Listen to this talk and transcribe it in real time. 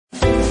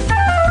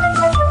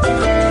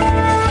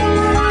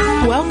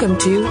Welcome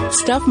to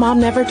Stuff Mom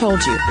Never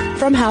Told You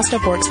from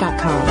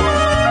HowStuffWorks.com.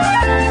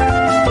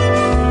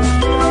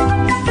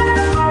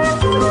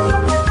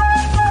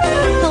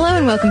 Hello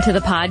and welcome to the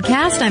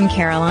podcast. I'm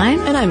Caroline.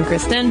 And I'm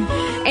Kristen.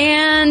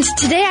 And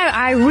today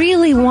I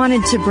really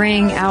wanted to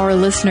bring our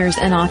listeners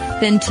an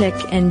authentic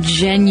and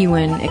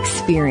genuine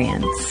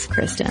experience,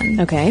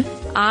 Kristen. Okay.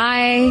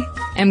 I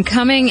am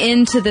coming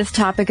into this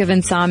topic of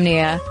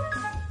insomnia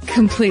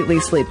completely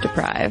sleep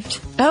deprived.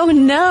 Oh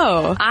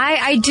no.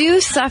 I do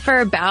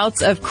suffer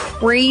bouts of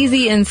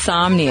crazy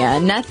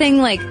insomnia. Nothing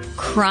like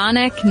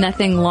chronic,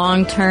 nothing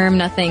long-term,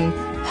 nothing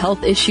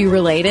health issue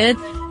related.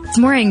 It's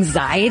more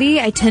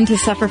anxiety. I tend to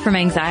suffer from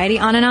anxiety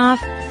on and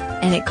off,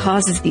 and it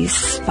causes these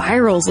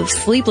spirals of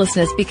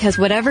sleeplessness because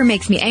whatever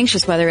makes me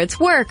anxious, whether it's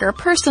work or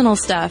personal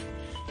stuff,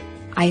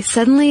 I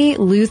suddenly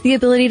lose the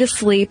ability to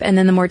sleep, and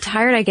then the more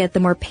tired I get, the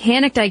more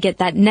panicked I get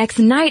that next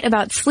night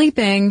about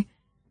sleeping,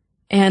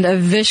 and a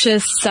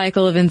vicious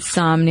cycle of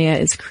insomnia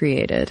is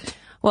created.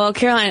 Well,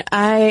 Caroline,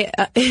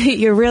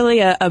 you're really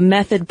a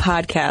method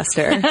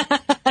podcaster.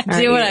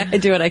 I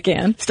do what I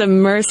can. Just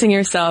immersing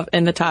yourself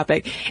in the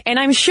topic. And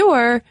I'm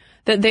sure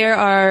that there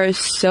are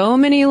so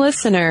many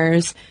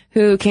listeners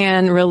who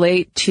can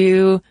relate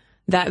to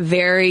that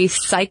very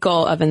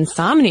cycle of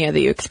insomnia that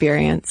you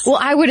experience. Well,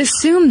 I would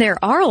assume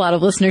there are a lot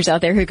of listeners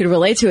out there who could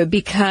relate to it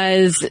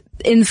because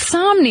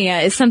insomnia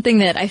is something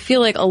that I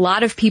feel like a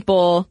lot of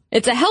people,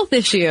 it's a health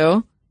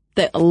issue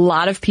that a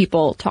lot of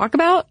people talk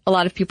about, a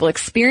lot of people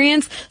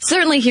experience.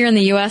 Certainly here in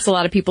the U.S., a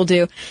lot of people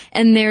do.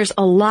 And there's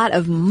a lot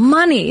of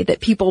money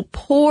that people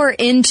pour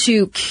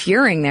into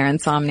curing their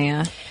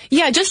insomnia.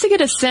 Yeah, just to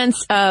get a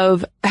sense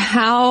of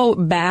how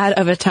bad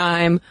of a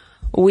time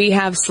we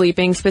have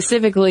sleeping,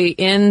 specifically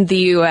in the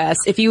U.S.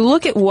 If you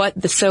look at what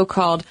the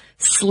so-called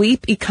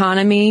sleep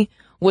economy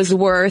was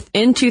worth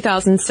in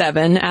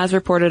 2007, as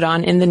reported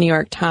on in the New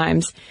York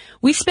Times,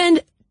 we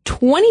spend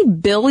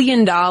 $20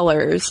 billion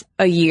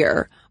a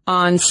year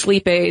on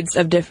sleep aids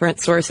of different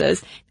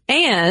sources.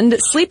 And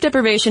sleep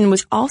deprivation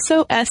was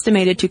also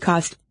estimated to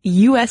cost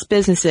U.S.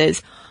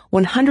 businesses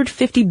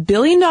 $150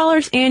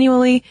 billion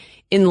annually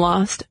in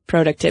lost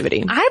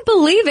productivity. I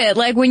believe it.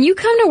 Like, when you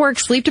come to work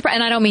sleep deprived,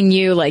 and I don't mean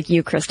you, like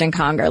you, Kristen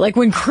Conger. Like,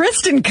 when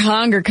Kristen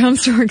Conger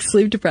comes to work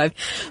sleep deprived,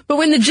 but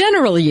when the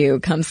general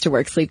you comes to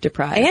work sleep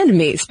deprived. And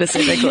me,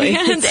 specifically.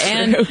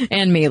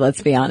 and me,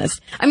 let's be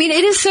honest. I mean,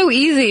 it is so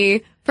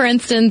easy, for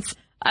instance,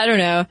 I don't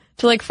know,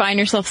 to like find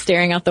yourself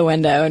staring out the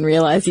window and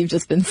realize you've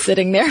just been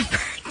sitting there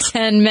for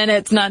 10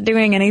 minutes not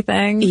doing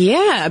anything.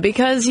 Yeah,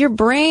 because your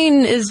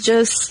brain is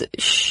just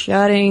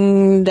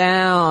shutting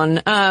down.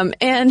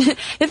 And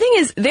the thing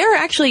is, there are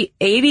actually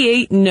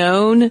 88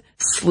 known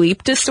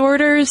sleep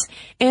disorders,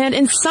 and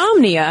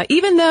insomnia,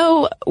 even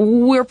though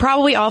we're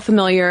probably all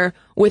familiar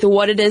with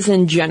what it is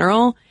in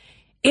general,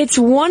 it's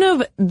one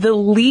of the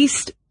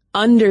least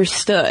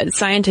understood,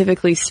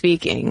 scientifically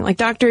speaking. Like,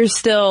 doctors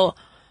still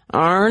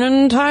aren't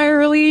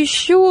entirely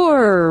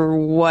sure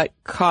what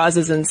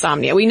causes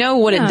insomnia. We know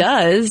what it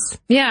does.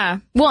 Yeah.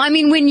 Well, I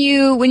mean, when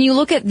you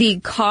look at the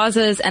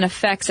causes and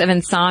effects of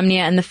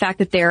insomnia and the fact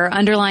that there are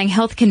underlying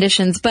health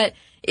conditions, but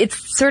it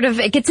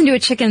gets into a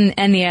chicken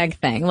and the egg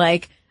thing.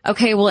 Like,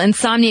 okay, well,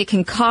 insomnia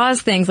can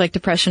cause things like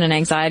depression and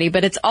anxiety,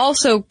 but it's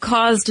also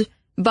caused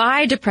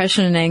by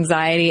depression and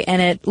anxiety, and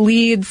it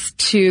leads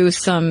to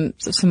some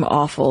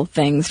awful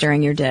things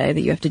during your day that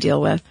you have to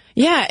deal with.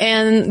 Yeah,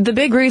 and the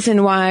big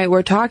reason why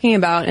we're talking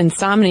about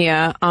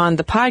insomnia on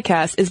the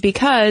podcast is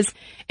because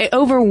it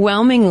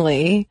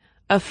overwhelmingly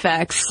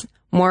affects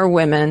more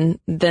women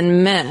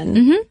than men.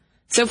 Mm-hmm.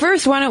 So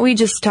first, why don't we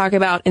just talk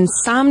about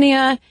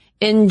insomnia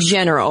in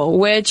general,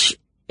 which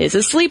is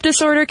a sleep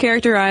disorder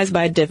characterized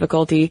by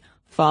difficulty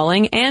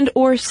falling and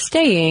or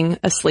staying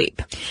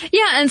asleep.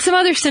 Yeah, and some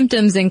other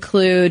symptoms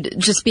include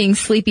just being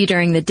sleepy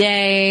during the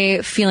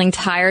day, feeling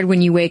tired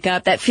when you wake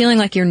up, that feeling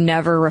like you're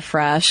never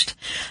refreshed,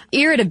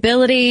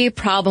 irritability,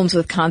 problems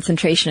with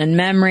concentration and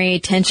memory,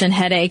 tension,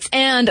 headaches,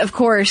 and of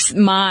course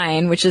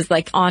mine, which is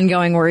like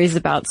ongoing worries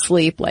about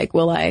sleep, like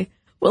will I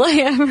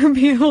ever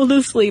be able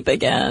to sleep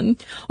again?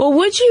 Well,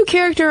 would you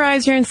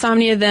characterize your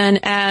insomnia then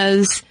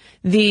as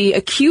the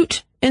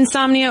acute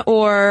insomnia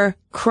or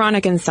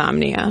chronic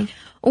insomnia?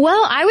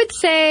 Well, I would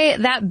say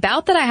that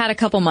bout that I had a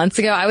couple months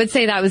ago, I would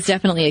say that was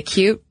definitely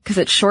acute because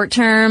it's short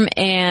term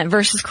and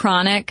versus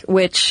chronic,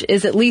 which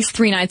is at least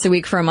 3 nights a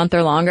week for a month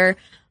or longer.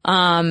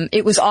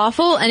 It was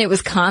awful and it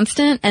was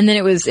constant and then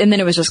it was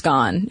just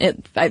gone.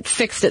 It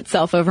fixed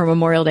itself over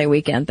Memorial Day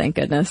weekend, thank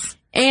goodness.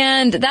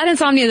 And that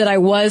insomnia that I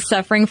was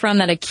suffering from,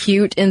 that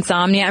acute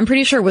insomnia, I'm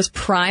pretty sure was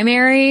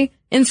primary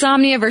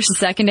insomnia versus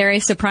secondary.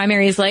 So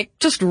primary is like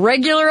just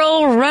regular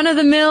old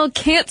run-of-the-mill,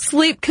 can't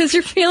sleep because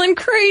you're feeling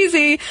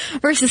crazy,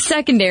 versus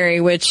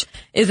secondary, which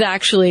is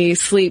actually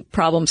sleep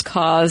problems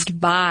caused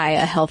by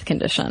a health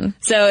condition.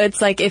 So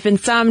it's like if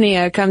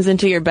insomnia comes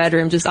into your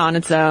bedroom just on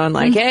its own,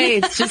 like, hey,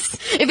 it's just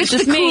if it's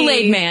just the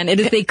Kool-Aid man, it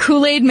is the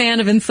Kool-Aid man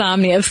of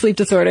insomnia, of sleep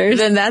disorders.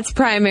 Then that's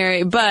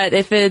primary. But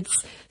if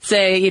it's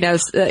say,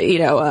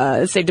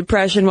 say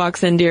depression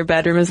walks into your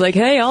bedroom is like,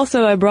 hey,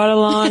 also I brought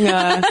along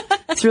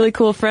this really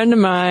cool friend of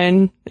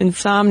mine,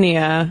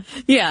 insomnia.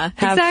 Yeah,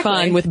 Have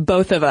fun with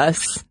both of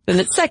us. Then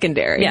it's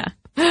secondary. Yeah.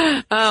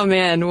 Oh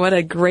man, what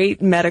a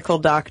great medical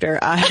doctor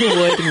I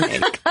would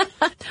make.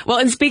 Well,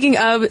 and speaking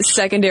of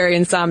secondary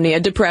insomnia,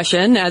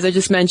 depression, as I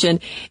just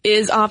mentioned,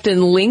 is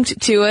often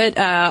linked to it.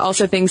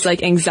 Also things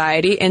like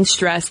anxiety and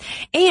stress.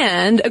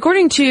 And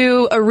according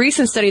to a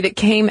recent study that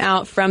came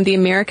out from the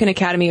American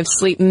Academy of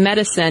Sleep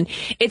Medicine,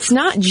 it's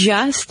not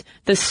just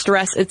the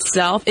stress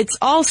itself, it's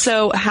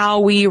also how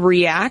we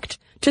react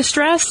to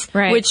stress,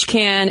 right, which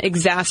can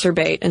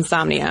exacerbate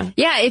insomnia.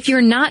 Yeah, if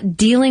you're not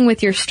dealing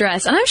with your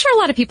stress, and I'm sure a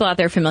lot of people out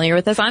there are familiar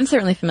with this, I'm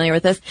certainly familiar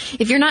with this,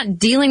 if you're not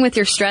dealing with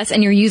your stress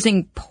and you're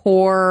using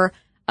poor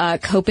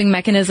coping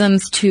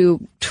mechanisms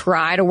to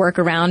try to work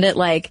around it,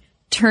 like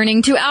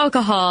turning to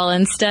alcohol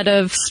instead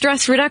of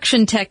stress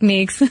reduction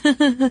techniques.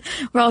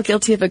 We're all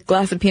guilty of a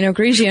glass of Pinot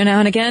Grigio now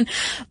and again.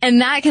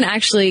 And that can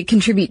actually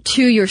contribute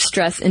to your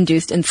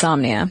stress-induced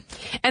insomnia.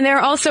 And there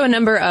are also a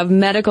number of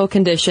medical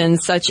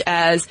conditions such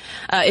as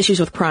issues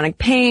with chronic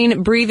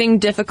pain, breathing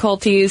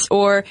difficulties,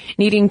 or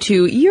needing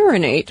to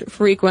urinate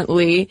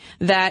frequently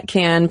that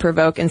can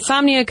provoke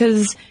insomnia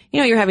because,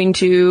 you're having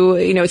to,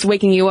 it's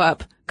waking you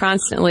up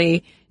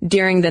constantly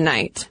during the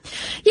night.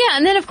 Yeah,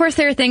 and then of course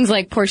there are things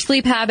like poor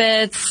sleep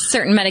habits,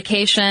 certain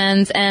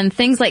medications, and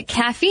things like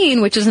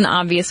caffeine, which is an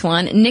obvious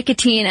one,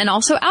 nicotine, and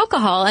also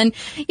alcohol. And,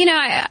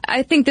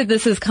 I think that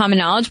this is common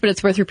knowledge, but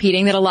it's worth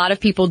repeating that a lot of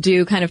people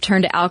do kind of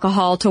turn to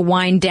alcohol to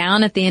wind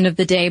down at the end of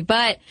the day.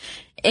 But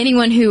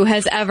anyone who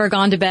has ever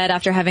gone to bed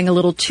after having a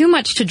little too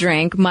much to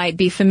drink might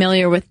be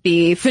familiar with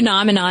the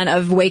phenomenon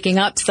of waking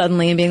up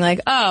suddenly and being like,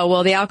 oh,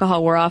 well, the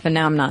alcohol wore off and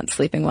now I'm not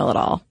sleeping well at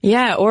all.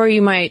 Yeah, or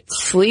you might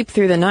sleep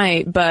through the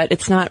night, but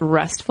it's not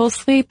restful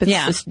sleep. It's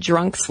just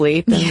drunk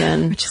sleep. And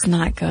then, which is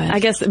not good. I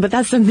guess, but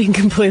that's something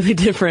completely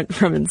different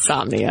from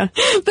insomnia.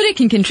 But it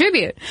can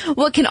contribute.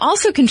 What can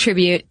also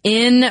contribute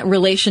in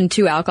relation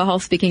to alcohol,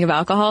 speaking of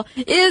alcohol,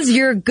 is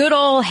your good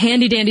old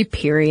handy-dandy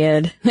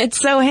period.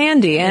 It's so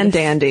handy and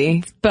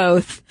dandy.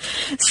 Both.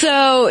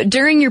 So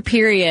during your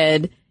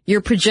period, your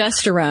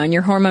progesterone,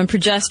 your hormone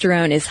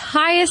progesterone, is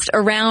highest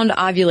around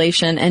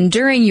ovulation and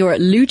during your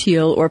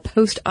luteal or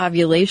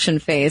post-ovulation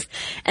phase.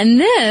 And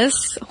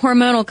this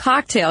hormonal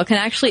cocktail can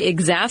actually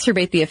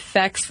exacerbate the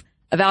effects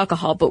of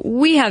alcohol. But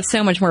we have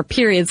so much more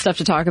period stuff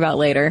to talk about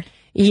later.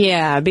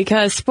 Yeah,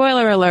 because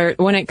spoiler alert,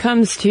 when it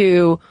comes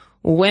to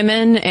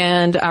women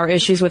and our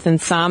issues with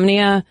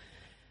insomnia,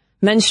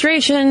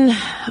 menstruation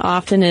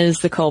often is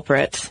the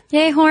culprit.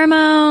 Yay,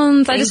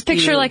 hormones. I just Thank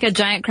picture you. like a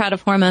giant crowd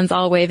of hormones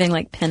all waving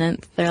like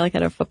pennants. They're like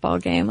at a football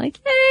game, like,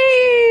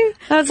 yay,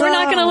 we're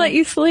not going to let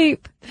you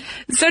sleep.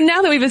 So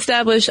now that we've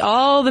established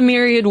all the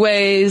myriad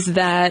ways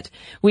that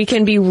we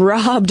can be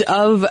robbed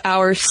of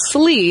our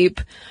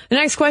sleep, the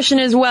next question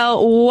is,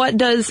 well, what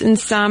does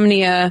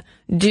insomnia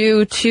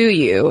do to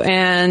you?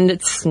 And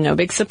it's no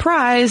big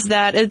surprise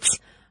that it's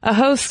a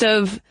host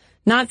of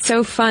not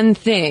so fun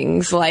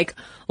things like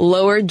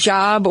lower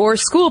job or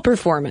school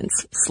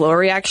performance, slower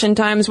reaction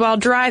times while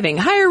driving,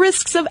 higher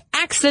risks of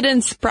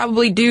accidents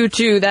probably due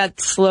to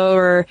that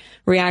slower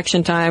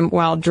reaction time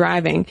while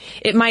driving.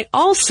 It might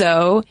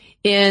also,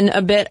 in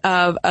a bit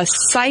of a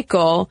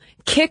cycle,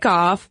 kick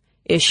off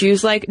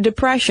issues like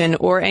depression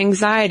or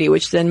anxiety,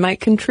 which then might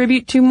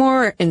contribute to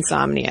more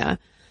insomnia.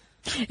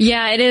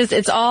 Yeah, it is.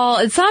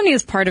 Insomnia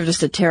is part of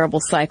just a terrible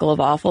cycle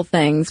of awful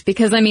things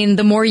because,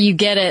 the more you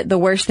get it, the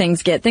worse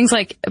things get. Things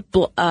like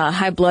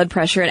high blood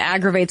pressure, it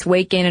aggravates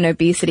weight gain and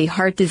obesity,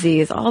 heart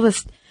disease, all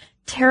this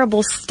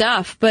terrible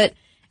stuff. But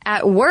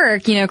at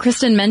work,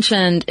 Kristen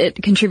mentioned it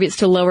contributes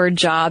to lower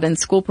job and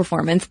school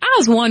performance,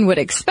 as one would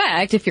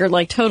expect if you're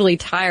like totally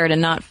tired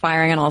and not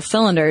firing on all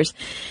cylinders.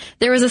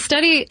 There was a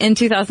study in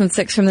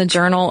 2006 from the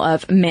Journal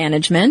of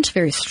Management,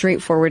 very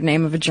straightforward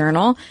name of a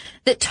journal,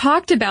 that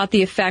talked about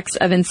the effects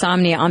of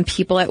insomnia on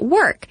people at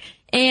work.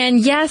 And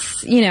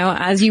yes,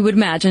 as you would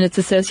imagine, it's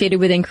associated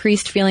with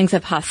increased feelings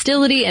of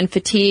hostility and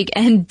fatigue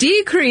and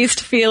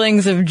decreased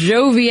feelings of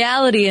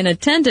joviality and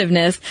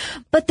attentiveness,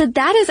 but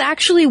that is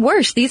actually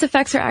worse. These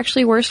effects are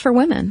actually worse for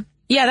women.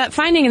 Yeah, that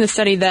finding in the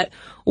study that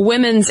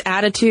women's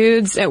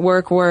attitudes at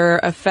work were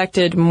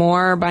affected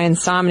more by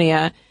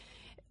insomnia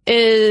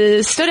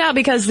stood out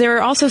because there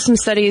are also some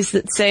studies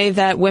that say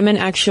that women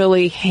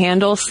actually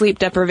handle sleep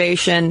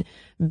deprivation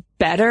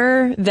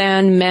better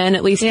than men,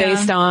 at least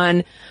based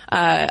on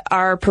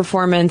our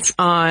performance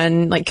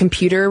on like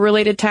computer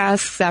related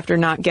tasks after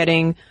not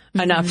getting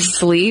enough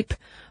sleep.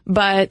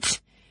 But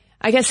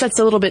I guess that's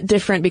a little bit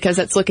different because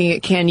that's looking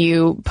at can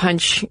you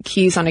punch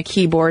keys on a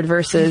keyboard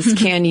versus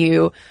can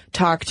you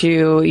talk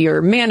to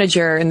your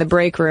manager in the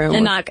break room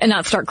and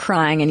not start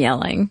crying and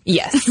yelling.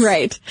 Yes.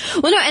 Right.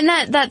 Well, no,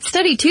 and that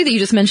study too that you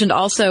just mentioned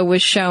also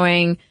was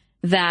showing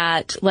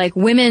that like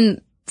women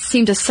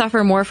seem to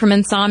suffer more from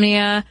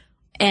insomnia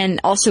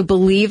and also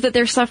believe that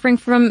they're suffering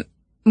from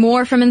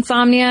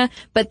insomnia,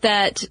 but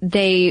that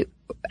they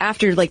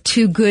after like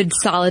 2 good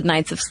solid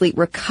nights of sleep,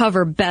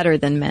 recover better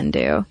than men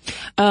do.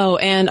 Oh,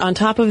 and on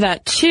top of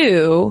that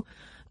too,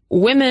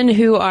 women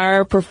who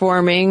are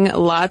performing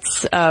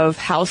lots of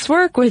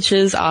housework, which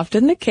is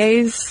often the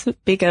case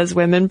because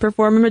women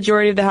perform a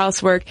majority of the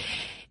housework,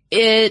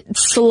 it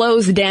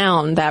slows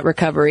down that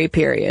recovery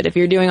period. If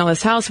you're doing all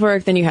this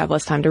housework, then you have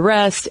less time to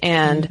rest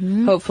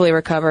and hopefully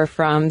recover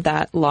from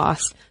that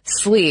lost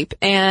sleep.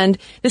 And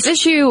this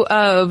issue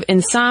of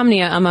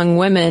insomnia among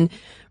women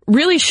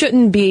really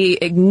shouldn't be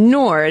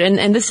ignored.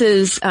 And this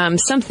is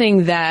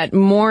something that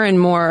more and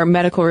more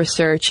medical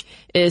research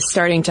is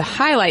starting to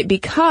highlight,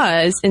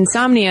 because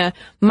insomnia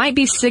might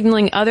be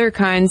signaling other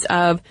kinds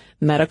of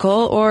medical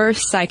or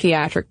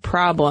psychiatric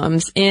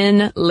problems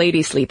in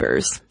lady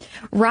sleepers.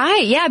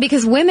 Right, yeah,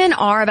 because women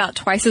are about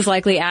twice as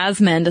likely as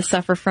men to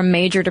suffer from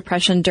major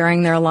depression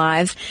during their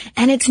lives,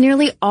 and it's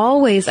nearly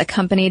always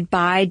accompanied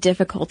by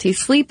difficulty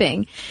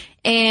sleeping.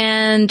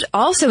 And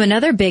also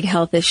another big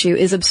health issue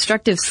is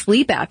obstructive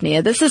sleep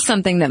apnea. This is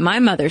something that my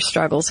mother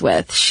struggles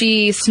with.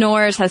 She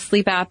snores, has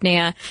sleep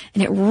apnea,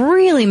 and it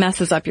really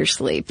messes up your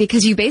sleep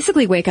because you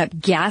basically wake up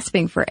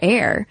gasping for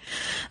air.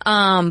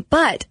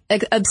 But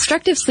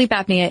obstructive sleep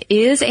apnea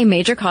is a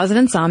major cause of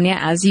insomnia,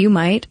 as you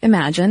might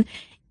imagine,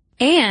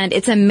 and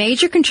it's a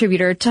major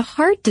contributor to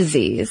heart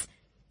disease.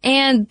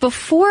 And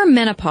before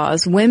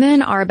menopause,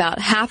 women are about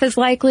half as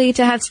likely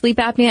to have sleep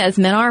apnea as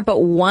men are, but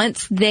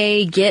once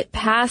they get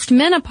past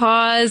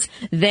menopause,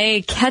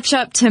 they catch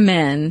up to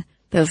men.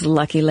 Those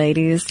lucky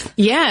ladies.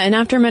 Yeah, and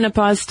after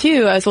menopause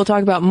too, as we'll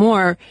talk about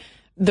more,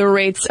 the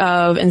rates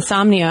of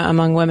insomnia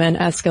among women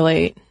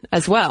escalate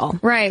as well.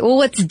 Right. Well,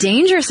 what's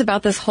dangerous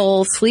about this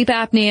whole sleep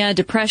apnea,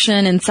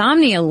 depression,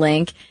 insomnia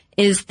link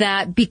is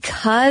that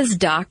because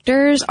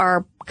doctors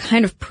are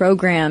kind of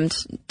programmed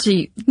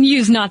to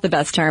use, not the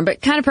best term,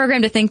 but kind of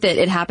programmed to think that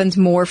it happens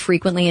more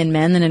frequently in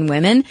men than in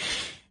women,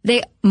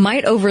 they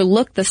might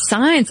overlook the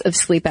signs of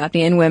sleep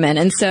apnea in women.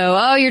 And so,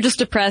 oh, you're just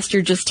depressed,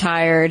 you're just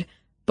tired.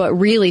 But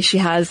really, she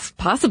has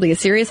possibly a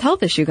serious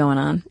health issue going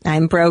on.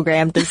 I'm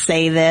programmed to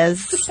say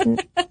this.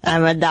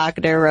 I'm a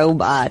Dr.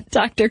 Robot.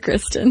 Dr.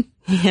 Kristen.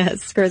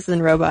 Yes,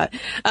 Kristen Robot.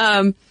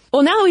 Well,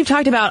 now that we've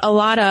talked about a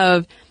lot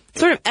of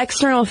sort of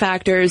external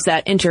factors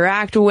that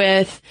interact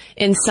with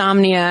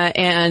insomnia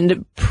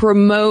and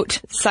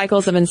promote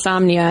cycles of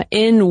insomnia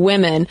in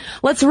women,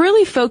 let's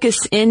really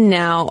focus in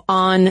now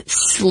on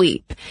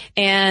sleep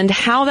and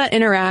how that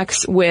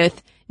interacts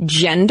with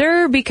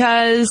gender,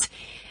 because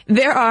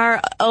there are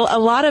a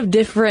lot of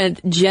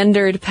different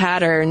gendered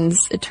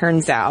patterns, it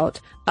turns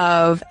out,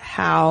 of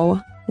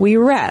how we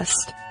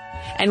rest.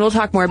 And we'll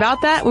talk more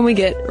about that when we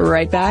get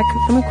right back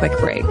from a quick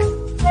break.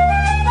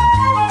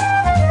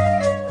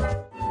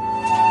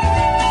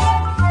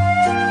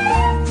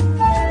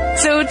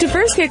 So to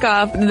first kick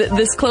off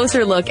this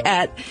closer look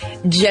at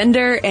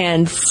gender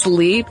and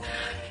sleep,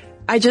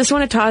 I just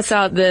want to toss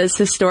out this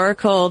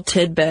historical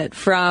tidbit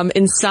from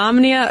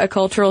Insomnia, A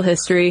Cultural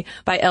History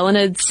by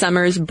Elena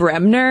Summers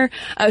Bremner,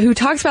 who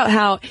talks about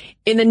how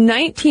in the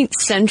 19th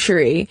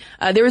century,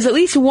 there was at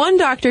least one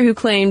doctor who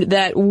claimed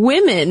that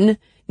women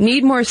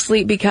need more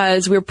sleep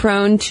because we're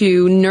prone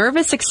to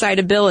nervous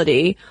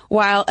excitability,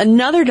 while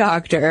another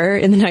doctor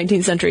in the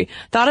 19th century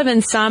thought of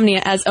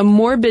insomnia as a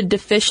morbid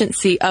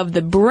deficiency of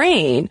the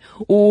brain,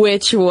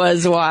 which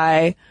was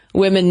why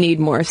women need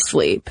more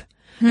sleep.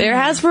 There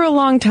has for a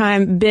long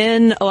time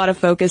been a lot of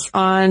focus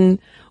on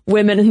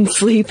women and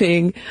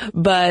sleeping,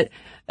 but,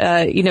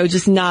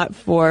 just not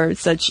for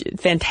such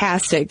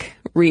fantastic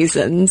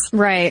reasons.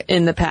 Right.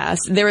 In the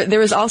past. There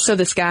was also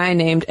this guy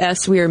named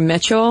S. Weir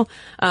Mitchell,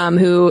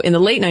 who in the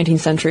late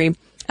 19th century,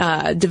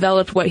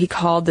 developed what he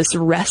called this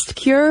rest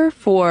cure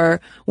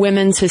for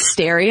women's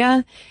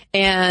hysteria.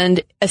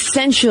 And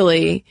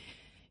essentially,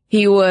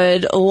 he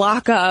would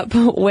lock up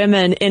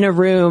women in a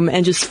room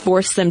and just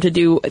force them to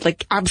do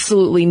like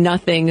absolutely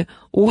nothing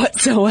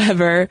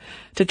whatsoever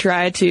to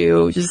try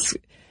to just,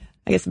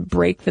 I guess,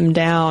 break them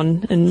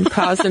down and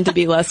cause them to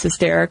be less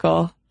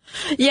hysterical.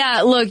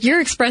 Yeah, look,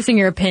 you're expressing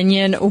your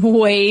opinion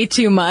way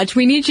too much.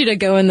 We need you to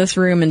go in this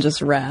room and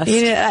just rest.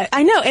 Yeah,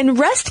 I know. And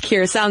rest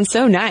cure sounds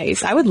so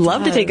nice. I would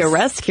love to take a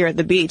rest cure at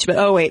the beach, but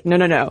oh wait,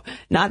 no.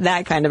 Not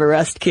that kind of a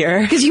rest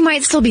cure. Because you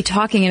might still be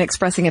talking and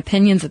expressing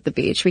opinions at the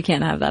beach. We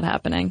can't have that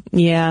happening.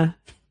 Yeah.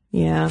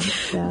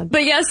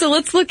 But yeah, so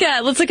let's look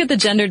at the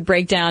gendered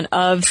breakdown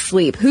of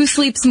sleep. Who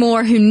sleeps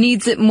more? Who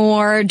needs it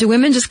more? Do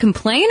women just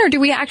complain, or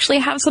do we actually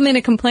have something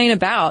to complain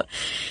about?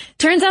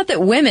 Turns out that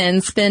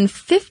women spend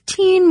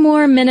 15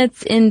 more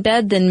minutes in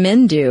bed than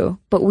men do,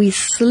 but we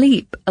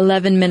sleep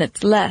 11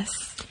 minutes less.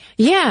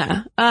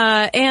 Yeah.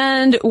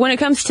 And when it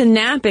comes to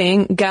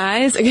napping,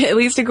 guys, at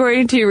least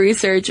according to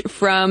research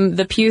from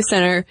the Pew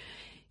Center,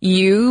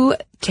 you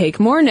take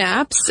more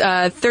naps.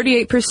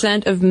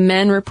 38% of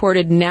men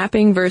reported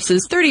napping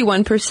versus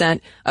 31%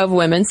 of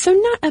women. So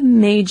not a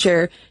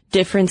major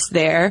difference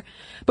there.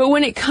 But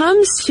when it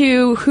comes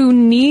to who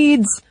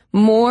needs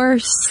more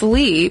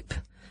sleep,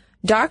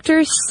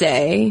 doctors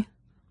say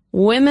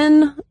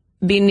women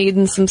be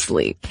needing some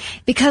sleep?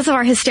 Because of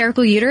our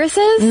hysterical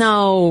uteruses?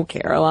 No,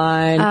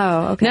 Caroline.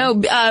 Oh, okay.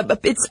 No,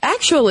 it's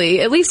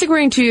actually, at least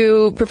according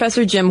to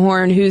Professor Jim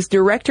Horn, who's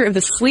director of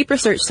the Sleep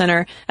Research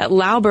Center at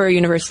Loughborough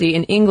University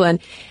in England,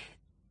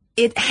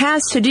 it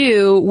has to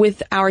do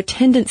with our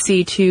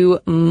tendency to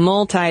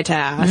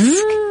multitask.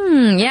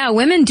 Yeah,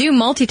 women do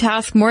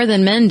multitask more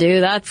than men do.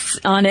 That's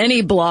on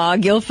any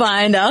blog you'll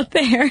find out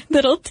there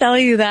that'll tell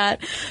you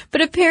that.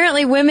 But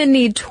apparently women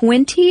need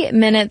 20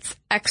 minutes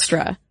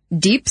extra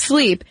deep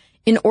sleep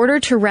in order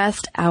to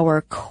rest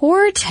our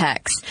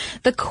cortex.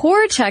 The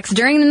cortex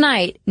during the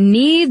night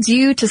needs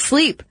you to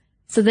sleep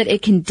so that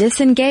it can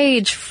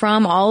disengage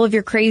from all of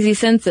your crazy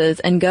senses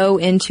and go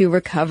into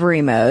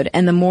recovery mode.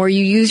 And the more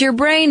you use your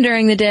brain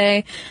during the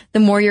day,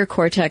 the more your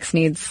cortex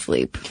needs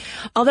sleep.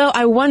 Although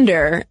I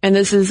wonder, and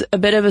this is a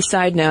bit of a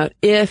side note,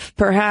 if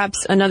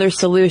perhaps another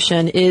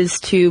solution is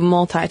to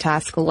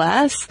multitask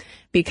less,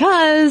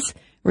 because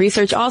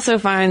research also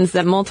finds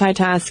that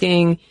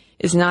multitasking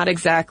is not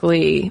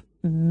exactly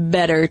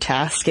better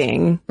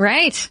tasking.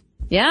 Right.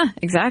 Yeah,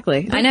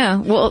 exactly. I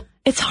know. Well,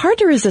 it's hard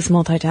to resist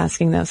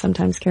multitasking though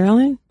sometimes,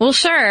 Caroline. Well,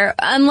 sure.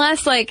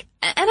 Unless and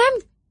I'm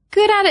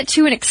good at it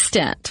to an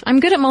extent. I'm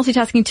good at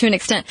multitasking to an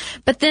extent.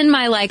 But then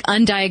my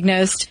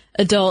undiagnosed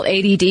adult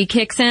ADD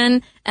kicks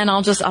in and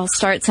I'll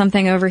start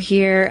something over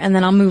here and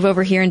then I'll move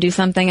over here and do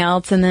something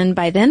else. And then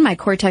by then my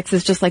cortex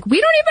is just like,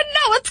 we don't even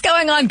know what's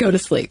going on. Go to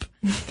sleep.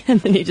 And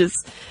then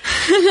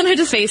and then I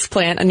just face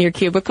plant on your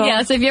cubicle.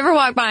 Yeah. So if you ever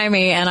walk by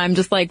me and I'm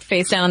just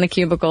face down on the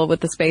cubicle with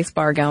the space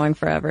bar going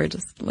forever,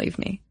 just leave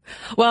me.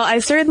 Well, I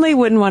certainly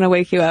wouldn't want to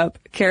wake you up,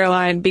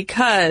 Caroline,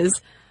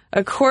 because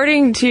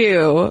according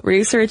to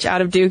research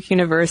out of Duke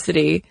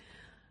University,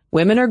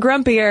 women are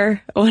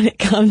grumpier when it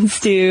comes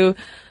to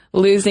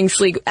losing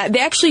sleep. They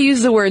actually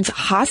use the words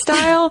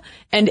hostile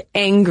and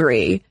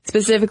angry,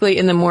 specifically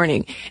in the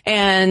morning.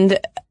 And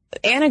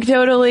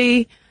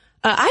anecdotally,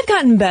 I've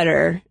gotten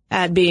better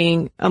at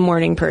being a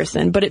morning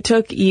person, but it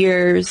took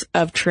years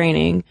of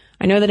training.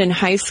 I know that in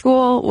high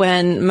school,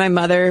 when my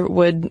mother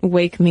would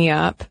wake me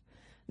up,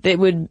 there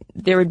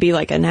would be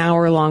an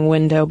hour-long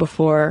window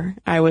before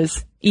I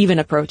was even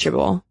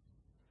approachable.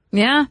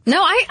 Yeah.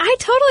 No, I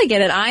totally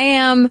get it. I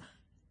am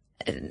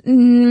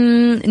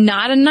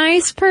not a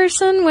nice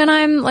person when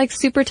I'm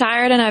super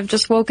tired and I've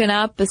just woken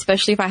up,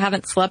 especially if I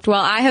haven't slept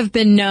well. I have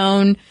been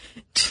known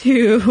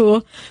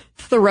to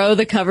throw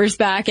the covers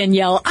back and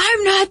yell,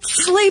 "I'm not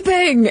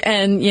sleeping!"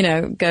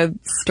 and, go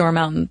storm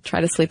out and try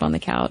to sleep on the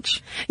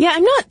couch. Yeah,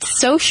 I'm not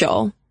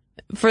social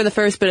for the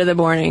first bit of the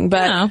morning,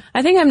 but No.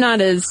 I think I'm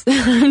not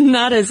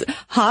as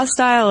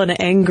hostile and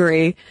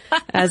angry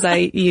as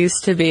I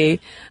used to be.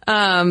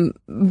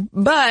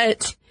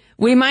 But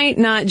we might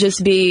not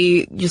just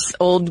be just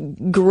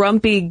old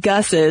grumpy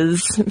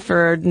Gusses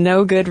for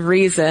no good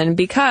reason,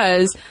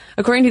 because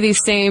according to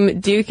these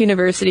same Duke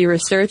University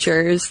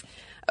researchers,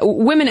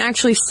 women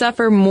actually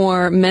suffer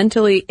more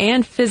mentally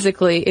and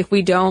physically if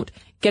we don't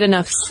get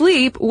enough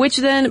sleep, which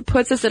then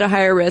puts us at a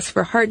higher risk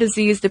for heart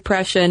disease,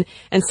 depression,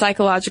 and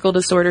psychological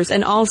disorders.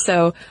 And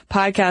also,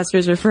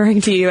 podcasters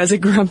referring to you as a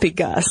grumpy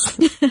Gus,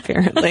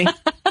 apparently.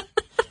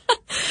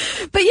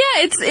 But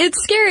yeah,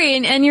 it's scary.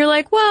 And you're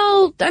like,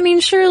 well, I mean,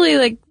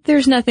 surely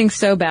there's nothing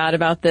so bad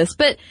about this.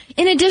 But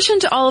in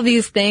addition to all of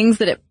these things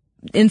that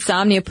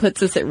insomnia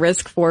puts us at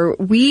risk for,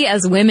 we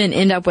as women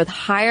end up with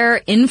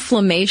higher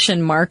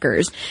inflammation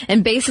markers.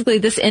 And basically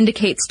this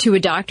indicates to a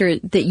doctor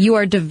that you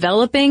are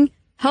developing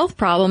health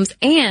problems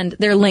and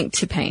they're linked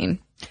to pain.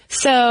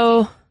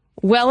 So,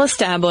 well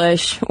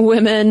established,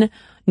 women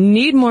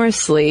need more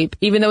sleep.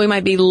 Even though we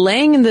might be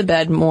laying in the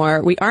bed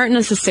more, we aren't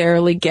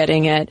necessarily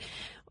getting it.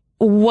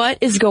 What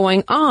is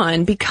going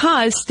on?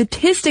 Because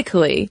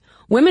statistically,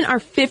 women are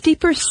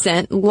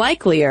 50%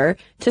 likelier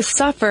to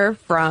suffer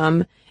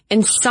from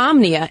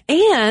insomnia.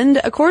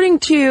 And according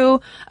to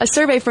a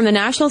survey from the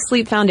National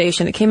Sleep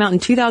Foundation that came out in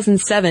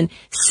 2007,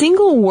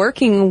 single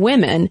working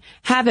women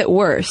have it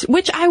worse,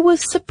 which I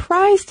was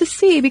surprised to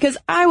see because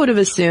I would have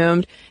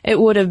assumed it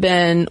would have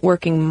been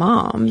working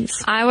moms.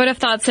 I would have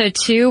thought so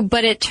too,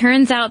 but it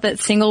turns out that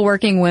single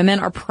working women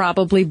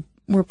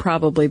we're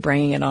probably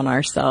bringing it on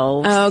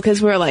ourselves. Oh,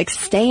 because we're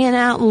staying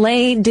out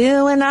late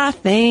doing our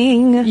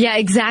thing. Yeah,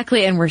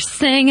 exactly. And we're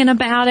singing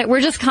about it.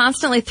 We're just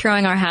constantly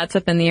throwing our hats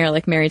up in the air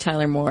like Mary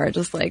Tyler Moore,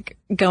 just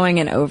going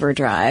in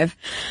overdrive.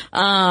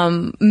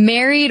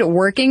 Married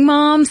working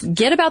moms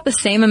get about the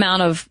same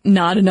amount of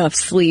not enough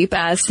sleep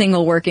as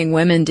single working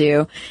women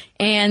do.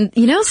 And,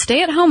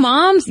 stay at home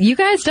moms, you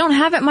guys don't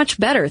have it much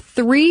better.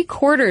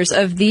 3/4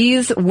 of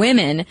these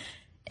women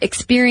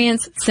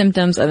experience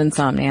symptoms of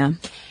insomnia.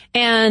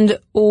 And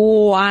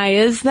why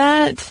is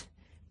that?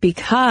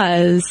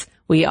 Because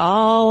we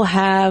all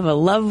have a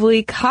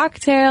lovely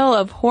cocktail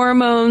of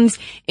hormones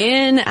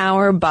in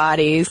our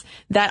bodies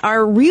that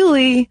are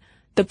really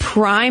the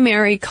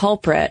primary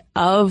culprit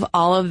of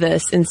all of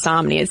this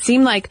insomnia. It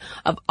seemed like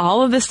of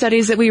all of the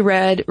studies that we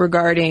read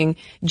regarding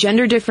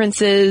gender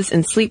differences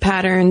in sleep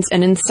patterns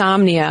and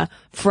insomnia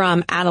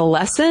from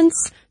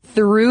adolescence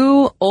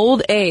through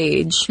old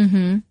age,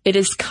 it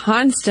is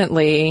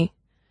constantly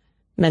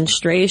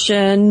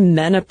menstruation,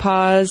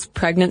 menopause,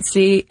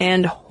 pregnancy,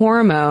 and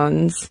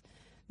hormones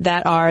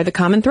that are the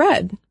common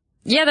thread.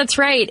 Yeah, that's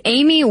right.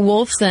 Amy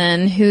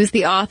Wolfson, who's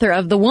the author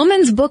of The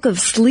Woman's Book of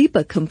Sleep,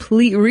 a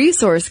complete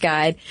resource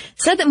guide,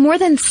 said that more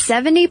than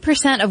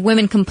 70% of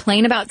women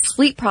complain about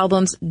sleep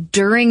problems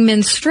during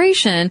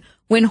menstruation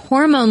when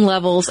hormone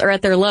levels are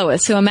at their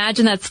lowest. So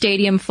imagine that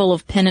stadium full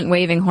of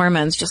pennant-waving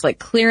hormones just like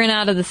clearing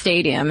out of the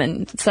stadium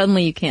and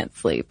suddenly you can't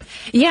sleep.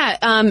 Yeah,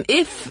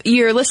 if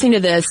you're listening to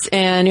this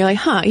and you're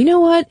like, you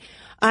know what?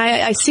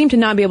 I seem to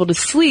not be able to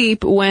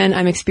sleep when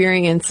I'm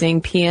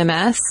experiencing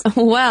PMS.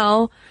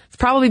 Well, it's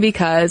probably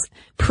because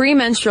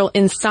premenstrual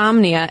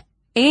insomnia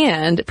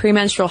and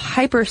premenstrual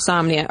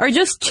hypersomnia are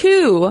just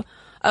two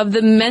of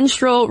the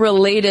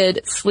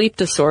menstrual-related sleep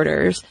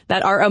disorders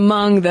that are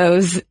among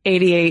those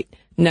 88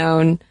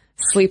 known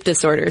sleep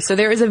disorders. So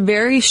there is a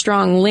very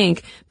strong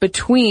link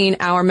between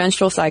our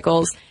menstrual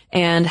cycles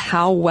and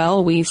how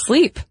well we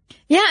sleep.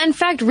 Yeah, in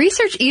fact,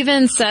 research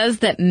even says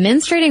that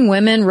menstruating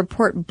women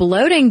report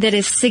bloating that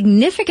is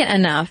significant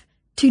enough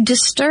to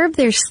disturb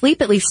their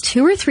sleep at least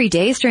 2 or 3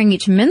 days during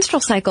each menstrual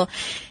cycle.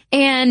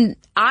 And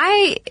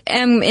I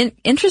am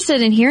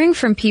interested in hearing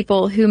from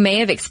people who may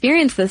have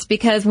experienced this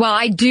because while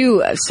I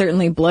do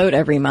certainly bloat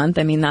every month,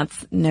 I mean,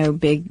 that's no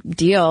big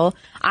deal.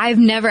 I've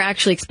never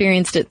actually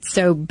experienced it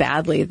so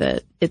badly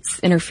that it's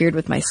interfered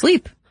with my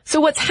sleep. So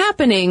what's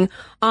happening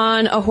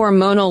on a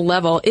hormonal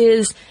level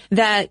is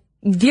that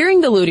during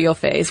the luteal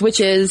phase,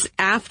 which is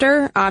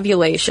after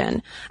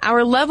ovulation,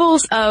 our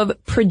levels of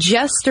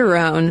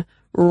progesterone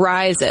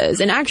rises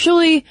and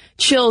actually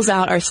chills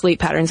out our sleep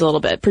patterns a little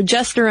bit.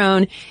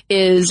 Progesterone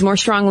is more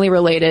strongly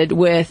related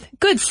with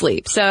good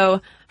sleep.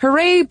 So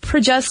hooray,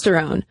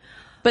 progesterone.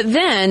 But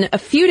then a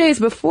few days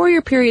before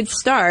your period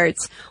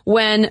starts,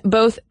 when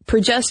both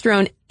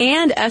progesterone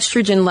and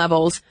estrogen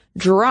levels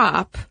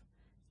drop,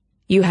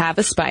 you have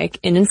a spike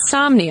in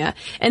insomnia.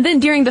 And then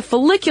during the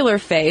follicular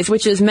phase,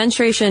 which is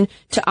menstruation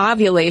to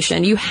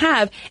ovulation, you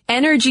have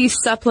energy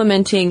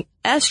supplementing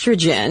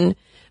estrogen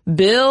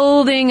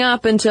building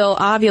up until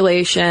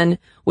ovulation,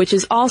 which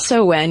is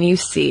also when you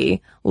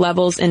see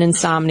levels in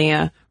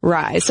insomnia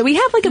rise. So we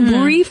have like a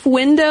brief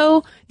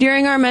window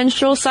during our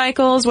menstrual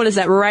cycles. What is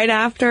that? Right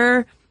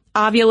after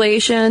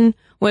ovulation,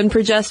 when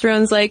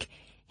progesterone's like,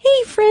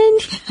 hey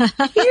friend,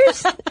 here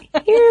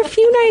are a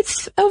few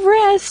nights of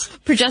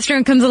rest.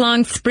 Progesterone comes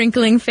along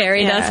sprinkling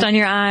fairy dust on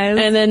your eyes.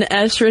 And then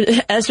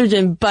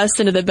estrogen busts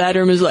into the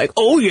bedroom and is like,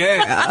 oh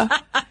yeah.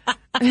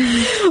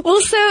 Well,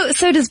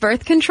 so does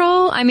birth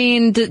control? I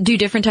mean, do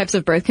different types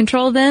of birth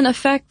control then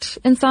affect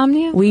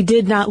insomnia? We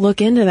did not look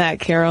into that,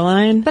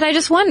 Caroline. But I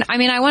just wonder,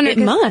 I wonder. It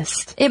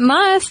must. It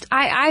must.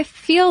 I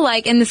feel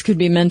like, and this could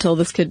be mental,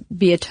 this could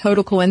be a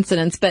total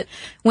coincidence, but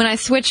when I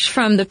switched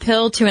from the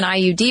pill to an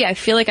IUD, I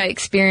feel like I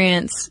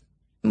experience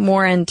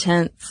more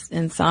intense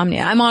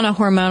insomnia. I'm on a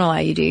hormonal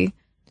IUD.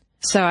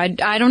 So I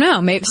don't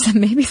know.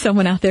 Maybe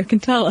someone out there can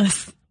tell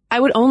us. I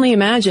would only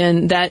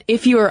imagine that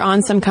if you are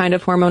on some kind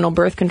of hormonal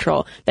birth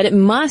control, that it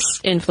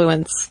must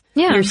influence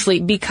your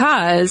sleep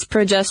because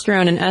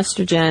progesterone and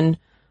estrogen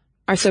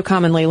are so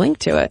commonly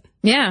linked to it.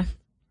 Yeah.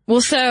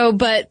 Well,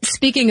 but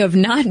speaking of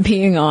not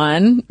being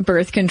on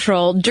birth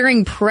control,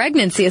 during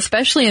pregnancy,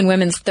 especially in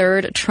women's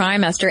third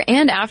trimester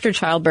and after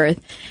childbirth,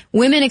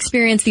 women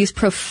experience these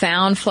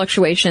profound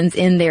fluctuations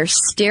in their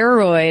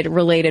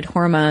steroid-related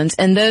hormones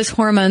and those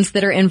hormones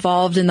that are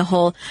involved in the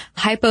whole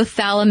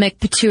hypothalamic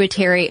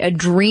pituitary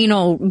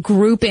adrenal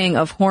grouping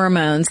of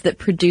hormones that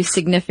produce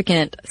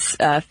significant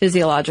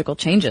physiological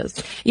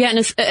changes. Yeah,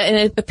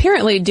 and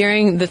apparently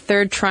during the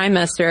third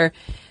trimester,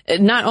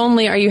 not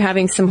only are you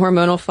having some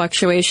hormonal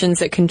fluctuations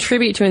that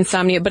contribute to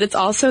insomnia, but it's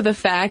also the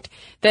fact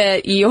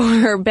that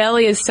your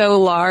belly is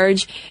so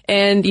large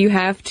and you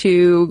have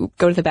to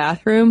go to the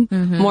bathroom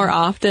more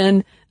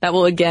often. That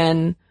will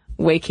again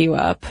wake you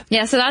up.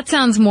 Yeah, so that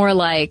sounds more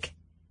like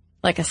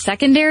a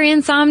secondary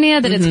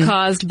insomnia that it's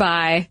caused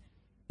by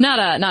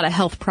not a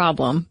health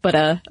problem, but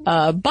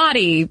a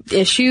body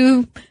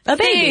issue. A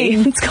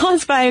baby. It's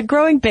caused by a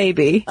growing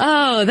baby.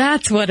 Oh,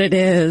 that's what it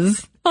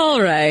is.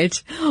 All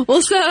right.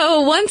 Well,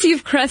 so once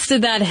you've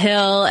crested that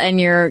hill and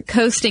you're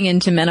coasting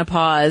into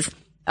menopause,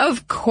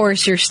 of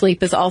course your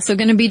sleep is also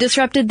going to be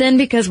disrupted then,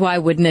 because why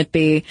wouldn't it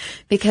be?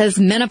 Because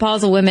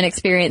menopausal women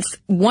experience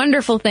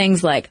wonderful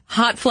things like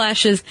hot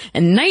flashes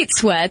and night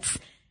sweats.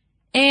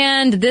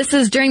 And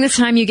during this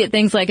time you get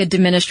things like a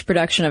diminished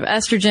production of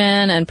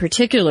estrogen and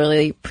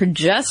particularly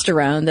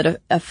progesterone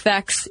that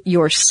affects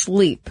your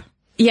sleep.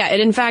 Yeah, it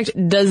in fact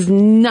does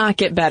not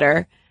get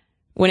better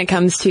when it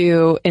comes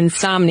to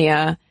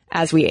insomnia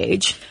as we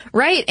age.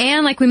 Right.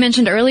 And like we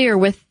mentioned earlier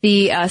with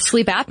the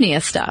sleep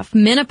apnea stuff,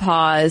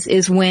 menopause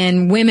is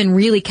when women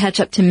really catch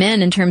up to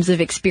men in terms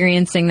of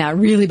experiencing that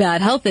really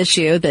bad health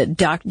issue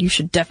that you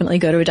should definitely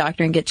go to a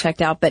doctor and get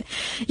checked out. But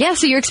yeah,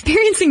 so you're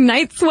experiencing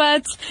night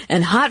sweats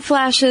and hot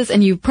flashes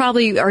and you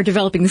probably are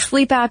developing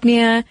sleep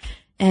apnea.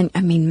 And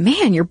I mean,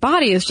 man, your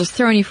body is just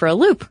throwing you for a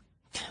loop.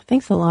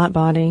 Thanks a lot,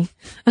 body.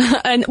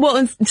 And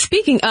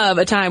speaking of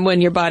a time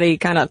when your body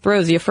kind of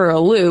throws you for a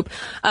loop,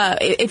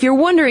 if you're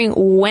wondering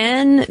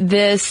when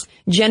this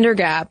gender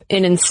gap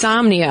in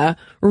insomnia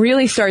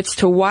really starts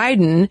to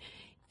widen,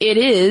 it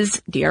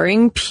is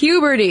during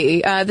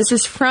puberty. This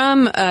is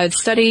from a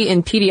study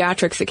in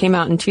pediatrics that came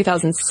out in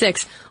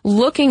 2006,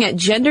 looking at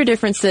gender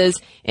differences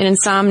in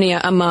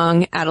insomnia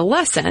among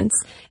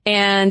adolescents.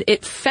 And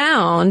it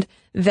found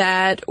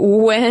that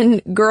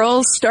when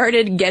girls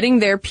started getting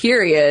their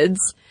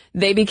periods,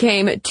 they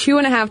became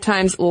 2.5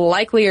 times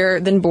likelier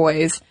than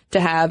boys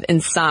to have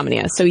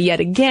insomnia. So yet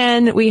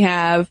again, we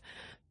have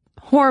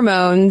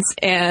hormones,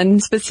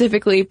 and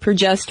specifically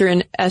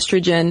progesterone,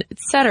 estrogen,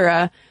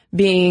 etc.,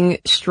 being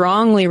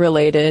strongly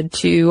related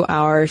to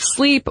our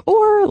sleep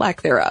or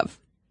lack thereof.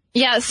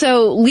 Yeah,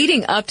 so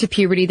leading up to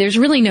puberty, there's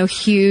really no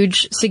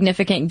huge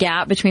significant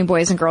gap between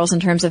boys and girls in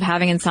terms of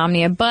having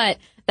insomnia, but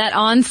that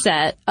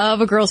onset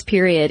of a girl's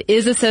period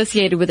is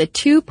associated with a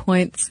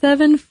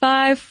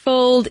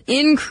 2.75-fold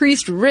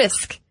increased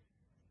risk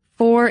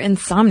for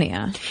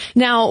insomnia.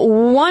 Now,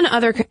 one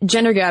other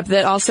gender gap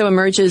that also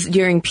emerges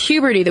during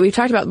puberty that we've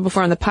talked about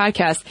before on the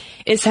podcast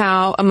is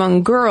how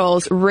among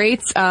girls,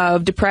 rates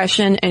of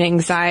depression and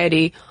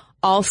anxiety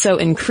also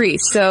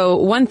increase. So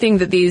one thing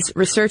that these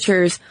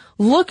researchers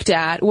looked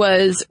at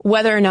was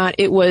whether or not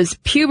it was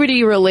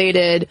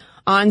puberty-related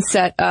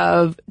onset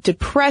of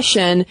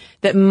depression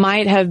that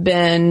might have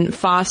been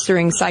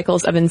fostering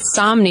cycles of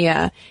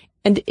insomnia.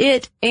 And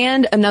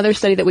another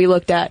study that we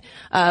looked at,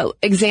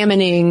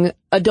 examining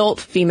adult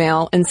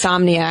female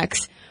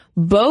insomniacs,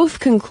 both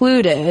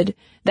concluded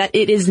that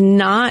it is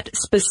not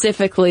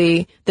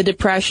specifically the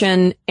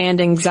depression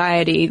and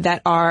anxiety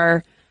that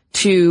are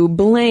to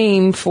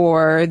blame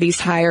for these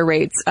higher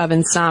rates of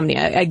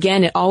insomnia.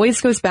 Again, it always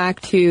goes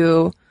back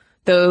to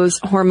those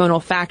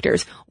hormonal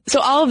factors. So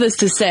all of this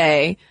to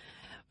say,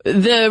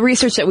 the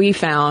research that we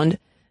found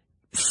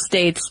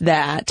states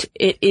that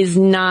it is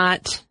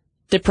not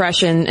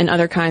depression and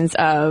other kinds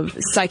of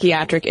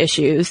psychiatric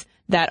issues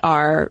that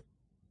are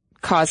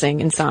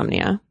causing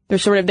insomnia.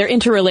 They're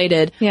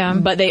interrelated,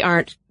 but they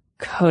aren't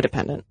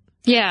codependent.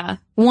 Yeah.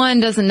 One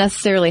doesn't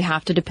necessarily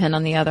have to depend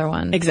on the other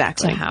one.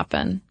 Exactly. To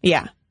happen.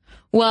 Yeah.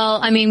 Well,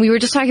 I mean, we were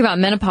just talking about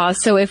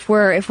menopause. So if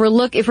we're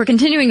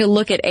continuing to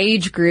look at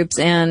age groups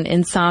and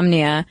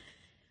insomnia,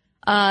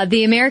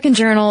 the American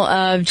Journal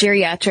of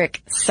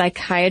Geriatric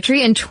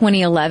Psychiatry in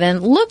 2011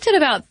 looked at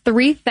about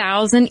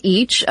 3,000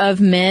 each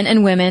of men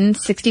and women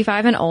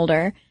 65 and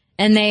older,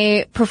 and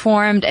they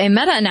performed a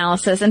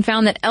meta-analysis and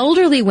found that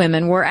elderly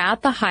women were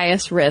at the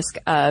highest risk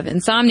of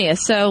insomnia.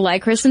 So,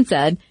 like Kristen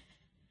said,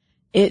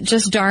 it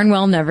just darn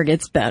well never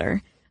gets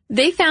better.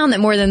 They found that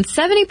more than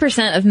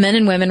 70% of men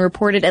and women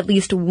reported at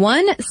least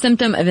one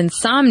symptom of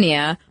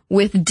insomnia,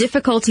 with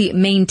difficulty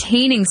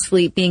maintaining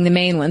sleep being the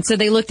main one. So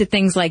they looked at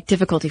things like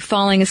difficulty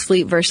falling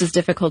asleep versus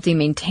difficulty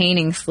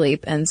maintaining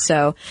sleep. And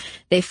so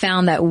they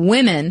found that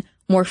women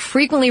more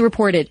frequently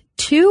reported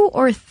 2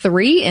 or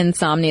 3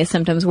 insomnia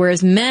symptoms,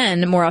 whereas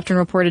men more often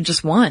reported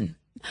just 1.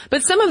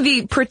 But some of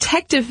the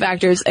protective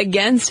factors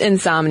against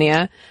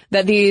insomnia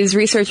that these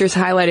researchers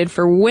highlighted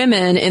for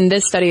women, in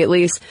this study at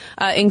least,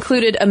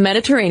 included a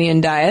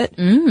Mediterranean diet.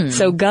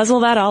 So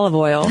guzzle that olive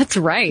oil. That's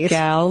right.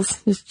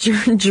 Gals.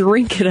 Just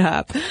drink it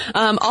up.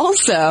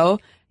 Also,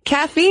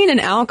 caffeine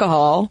and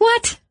alcohol.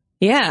 What?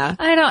 Yeah.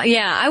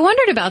 I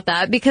wondered about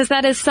that because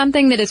that is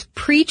something that is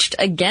preached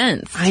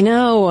against. I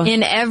know.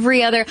 In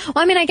every other,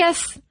 well, I mean, I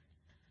guess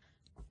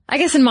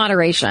in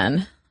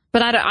moderation.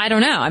 But I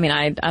don't know. I mean,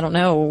 I don't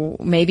know.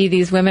 Maybe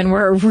these women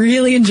were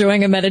really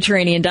enjoying a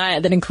Mediterranean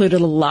diet that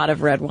included a lot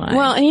of red wine.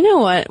 Well, and you know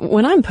what?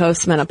 When I'm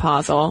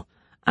postmenopausal,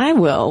 I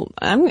will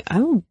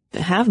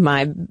have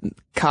my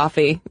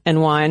coffee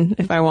and wine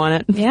if I want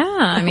it. Yeah,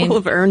 I mean, I will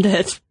have earned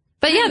it.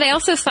 But yeah, they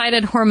also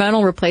cited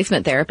hormonal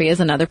replacement therapy as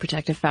another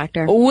protective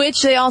factor.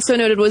 Which they also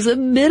noted was a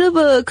bit of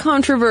a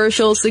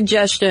controversial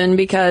suggestion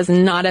because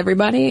not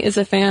everybody is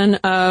a fan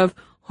of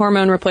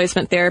hormone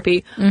replacement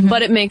therapy,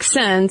 but it makes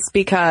sense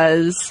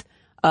because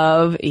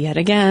of, yet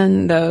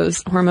again,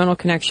 those hormonal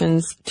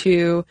connections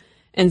to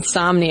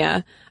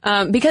insomnia.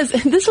 Because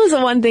this was the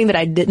one thing that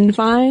I didn't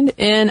find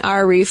in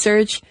our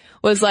research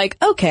was like,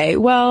 okay,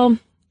 well,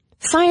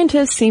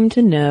 scientists seem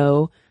to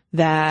know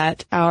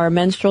that our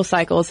menstrual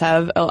cycles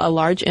have a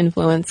large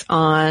influence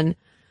on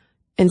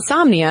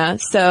insomnia.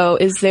 So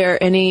is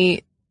there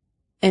any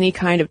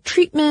kind of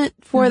treatment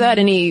for that?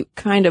 Any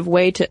kind of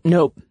way to,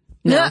 nope.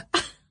 No.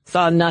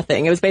 Saw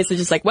nothing. It was basically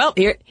just like, well,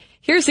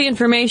 here's the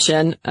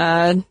information.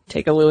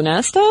 Take a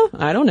Lunesta?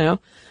 I don't know.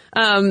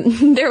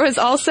 There was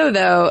also,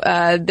 though,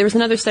 there was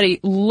another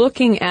study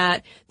looking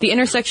at the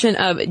intersection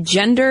of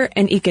gender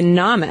and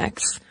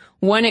economics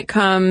when it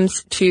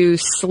comes to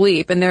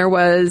sleep. And there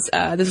was,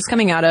 this was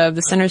coming out of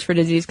the Centers for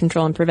Disease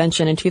Control and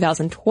Prevention in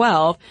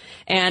 2012,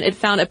 and it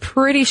found a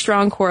pretty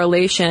strong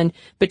correlation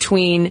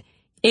between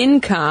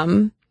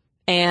income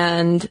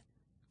and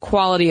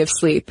quality of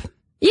sleep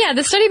Yeah,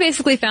 the study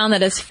basically found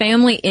that as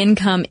family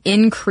income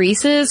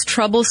increases,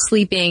 trouble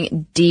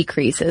sleeping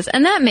decreases.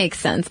 And that makes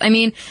sense. I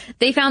mean,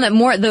 they found that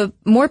the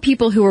more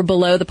people who were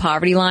below the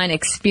poverty line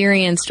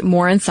experienced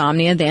more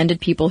insomnia than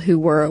did people who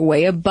were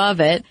way above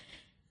it.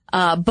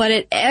 But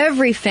at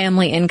every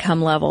family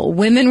income level,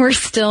 women were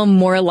still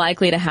more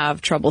likely to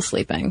have trouble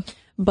sleeping.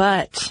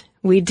 But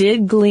we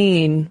did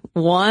glean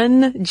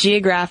one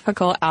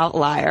geographical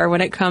outlier when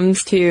it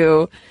comes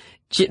to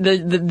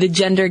the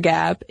gender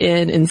gap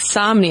in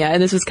insomnia.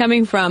 And this was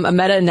coming from a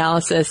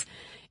meta-analysis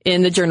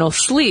in the journal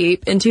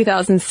Sleep in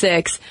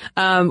 2006,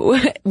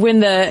 when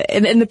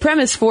the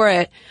premise for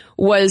it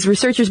was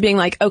researchers being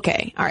like,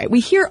 okay, all right, we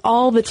hear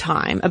all the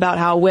time about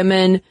how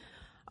women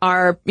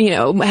are,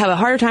 have a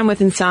harder time with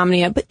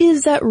insomnia, but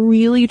is that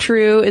really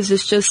true? Is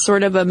this just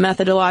sort of a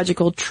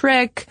methodological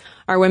trick?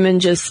 Are women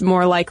just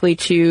more likely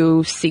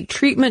to seek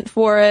treatment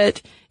for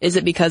it? Is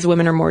it because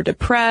women are more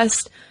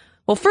depressed?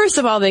 Well, first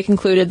of all, they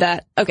concluded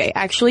that, okay,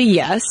 actually,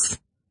 yes.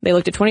 They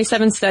looked at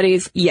 27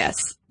 studies.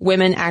 Yes,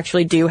 women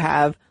actually do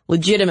have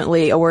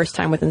legitimately a worse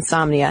time with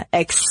insomnia,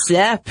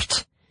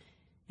 except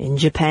in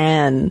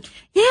Japan.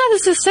 Yeah,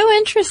 this is so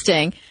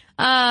interesting.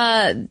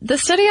 The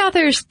study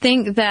authors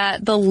think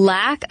that the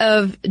lack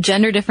of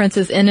gender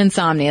differences in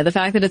insomnia, the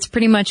fact that it's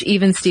pretty much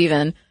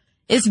even-steven,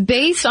 is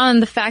based on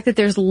the fact that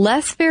there's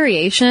less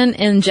variation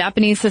in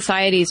Japanese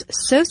society's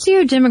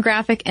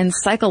socio-demographic and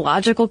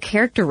psychological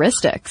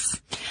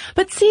characteristics.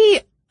 But see,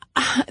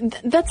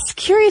 that's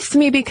curious to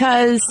me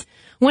because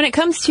when it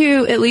comes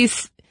to at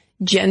least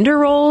gender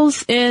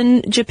roles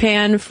in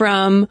Japan,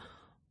 from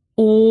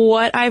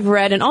what I've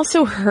read and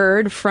also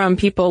heard from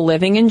people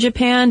living in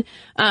Japan,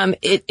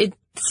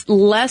 it's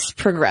less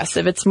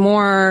progressive. It's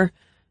more,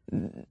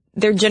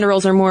 their gender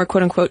roles are more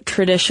quote unquote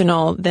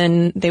traditional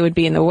than they would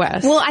be in the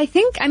West. Well,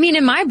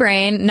 in my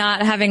brain,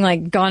 not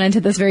having gone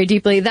into this very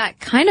deeply, that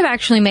kind of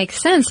actually makes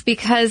sense,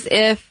 because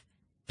if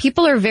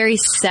people are very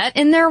set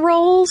in their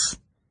roles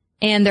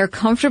and they're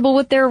comfortable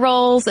with their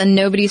roles and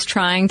nobody's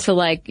trying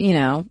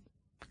to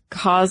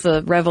cause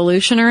a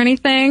revolution or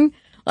anything,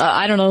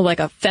 I don't know, like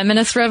a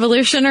feminist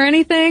revolution or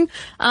anything,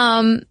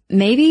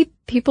 maybe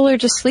people are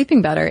just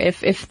sleeping better if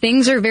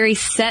things are very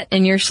set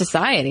in your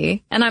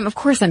society. And I'm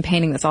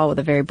painting this all with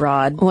a very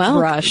broad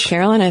brush.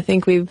 Carolyn, I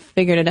think we've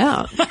figured it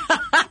out.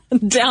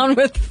 Down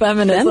with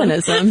feminism.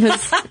 Feminism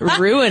is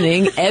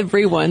ruining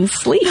everyone's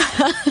sleep.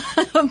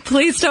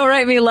 Please don't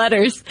write me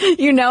letters.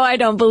 I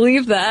don't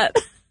believe that.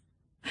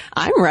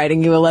 I'm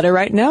writing you a letter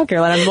right now,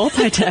 Carolyn. I'm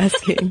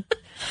multitasking.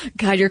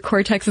 God, your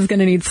cortex is going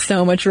to need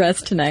so much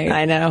rest tonight.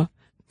 I know.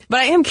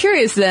 But I am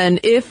curious then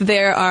if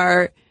there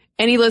are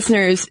any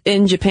listeners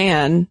in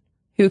Japan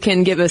who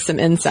can give us some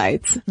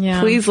insights. Yeah.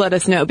 Please let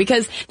us know,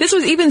 because this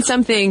was even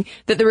something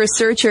that the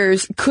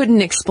researchers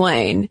couldn't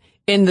explain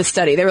in the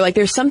study. They were like,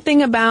 there's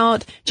something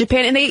about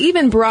Japan, and they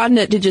even broadened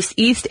it to just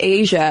East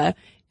Asia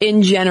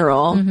in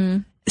general. Mm-hmm.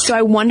 So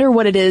I wonder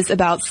what it is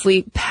about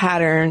sleep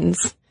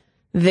patterns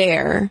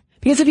there.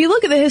 Because if you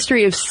look at the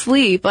history of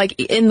sleep, like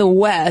in the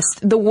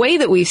West, the way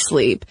that we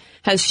sleep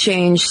has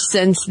changed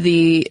since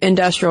the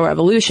Industrial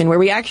Revolution, where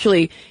we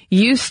actually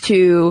used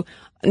to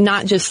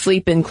not just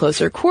sleep in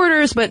closer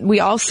quarters, but we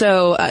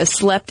also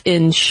slept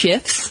in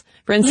shifts.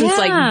 For instance,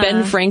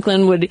 Ben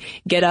Franklin would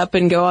get up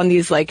and go on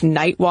these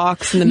night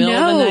walks in the middle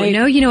of the night.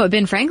 No, you know what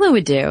Ben Franklin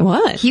would do?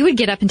 What? He would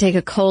get up and take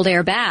a cold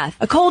air bath.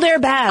 A cold air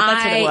bath,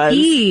 that's what it was.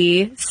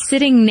 I.e.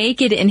 sitting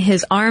naked in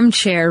his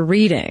armchair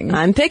reading.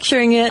 I'm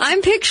picturing it.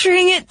 I'm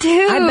picturing it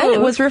too. I bet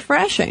it was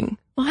refreshing.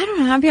 Well, I don't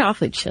know. I'd be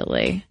awfully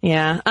chilly.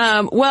 Yeah.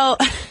 Well,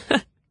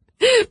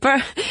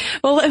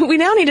 we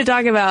now need to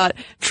talk about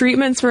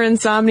treatments for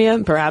insomnia.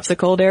 Perhaps a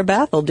cold air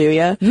bath will do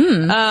ya.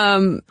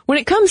 When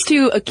it comes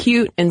to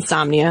acute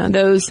insomnia,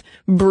 those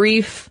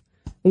brief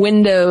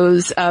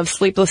windows of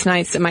sleepless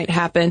nights that might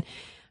happen,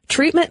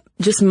 treatment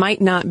just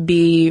might not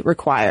be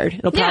required.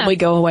 It'll probably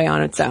go away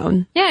on its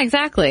own. Yeah,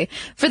 exactly.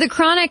 For the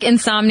chronic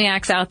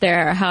insomniacs out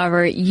there,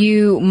 however,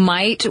 you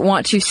might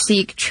want to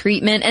seek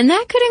treatment, and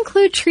that could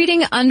include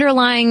treating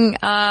underlying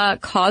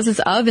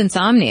causes of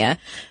insomnia.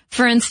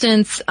 For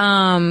instance,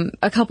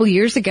 a couple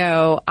years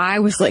ago, I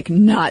was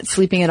not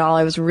sleeping at all.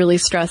 I was really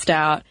stressed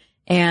out,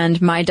 and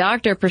my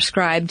doctor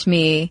prescribed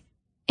me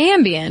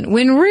Ambien,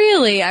 when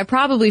really I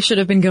probably should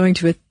have been going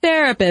to a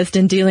therapist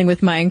and dealing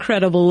with my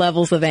incredible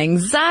levels of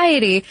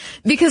anxiety,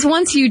 because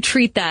once you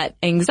treat that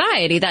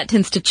anxiety, that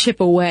tends to chip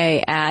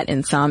away at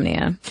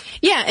insomnia.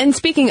 Yeah, and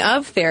speaking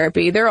of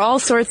therapy, there are all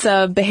sorts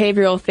of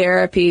behavioral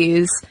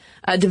therapies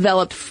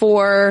developed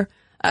for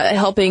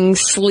helping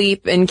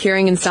sleep and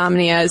curing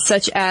insomnia,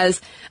 such as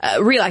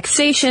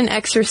relaxation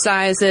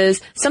exercises,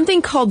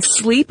 something called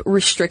sleep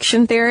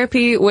restriction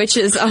therapy, which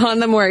is on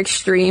the more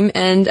extreme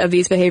end of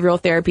these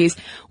behavioral therapies,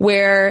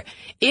 where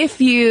if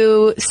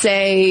you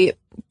say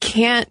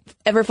can't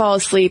ever fall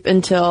asleep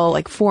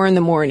until 4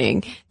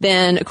 a.m,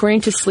 then according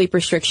to sleep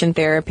restriction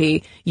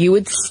therapy, you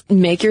would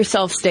make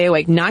yourself stay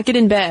awake, not get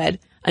in bed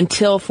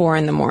until 4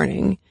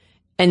 a.m,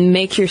 and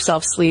make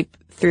yourself sleep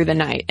through the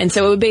night. And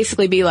so it would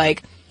basically be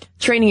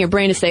training your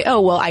brain to say,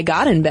 oh, well, I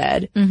got in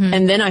bed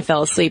and then I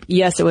fell asleep.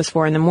 Yes, it was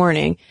 4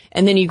 a.m.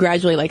 And then you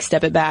gradually like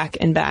step it back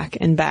and back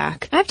and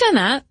back. I've done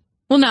that.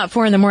 Well, not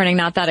 4 a.m,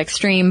 not that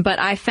extreme, but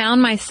I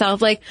found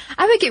myself like,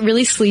 I would get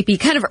really sleepy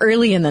kind of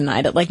early in the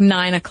night at like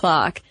 9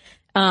 o'clock.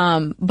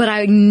 But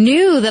I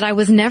knew that I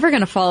was never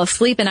going to fall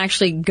asleep and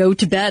actually go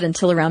to bed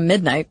until around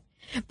midnight.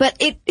 But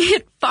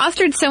it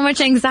fostered so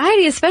much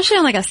anxiety, especially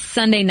on like a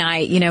Sunday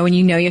night, when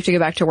you have to go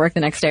back to work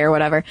the next day or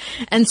whatever.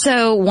 And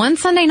so one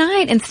Sunday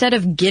night, instead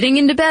of getting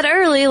into bed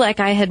early like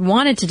I had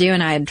wanted to do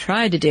and I had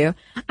tried to do,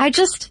 I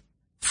just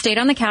stayed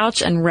on the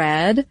couch and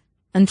read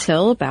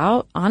until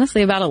about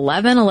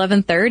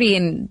 11:30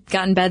 and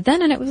got in bed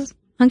then, and it was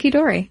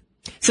hunky-dory.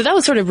 So that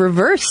was sort of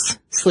reverse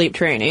sleep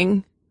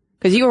training,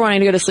 because you were wanting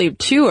to go to sleep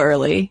too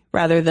early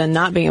rather than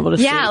not being able to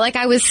sleep. Yeah, like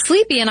I was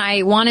sleepy and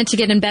I wanted to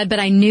get in bed,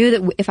 but I knew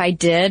that if I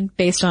did,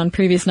 based on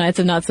previous nights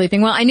of not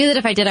sleeping well, I knew that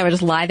if I did, I would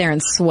just lie there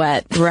and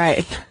sweat.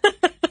 Right.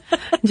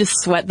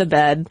 Just sweat the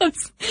bed.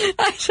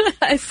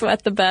 I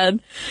sweat the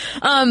bed.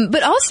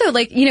 But also,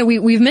 like,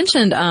 we've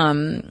mentioned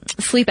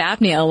sleep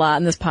apnea a lot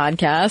in this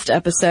podcast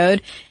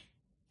episode.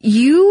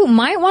 You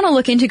might want to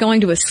look into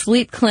going to a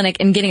sleep clinic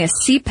and getting a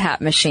CPAP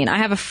machine. I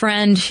have a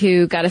friend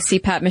who got a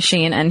CPAP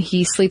machine and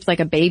he sleeps like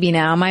a baby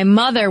now. My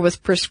mother was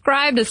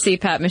prescribed a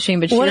CPAP machine,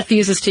 but she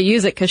refuses to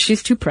use it because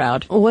she's too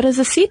proud. What does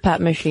a CPAP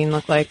machine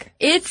look like?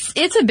 It's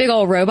a big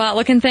old robot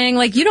looking thing.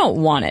 Like, you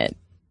don't want it.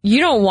 You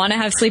don't want to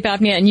have sleep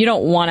apnea and you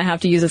don't want to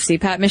have to use a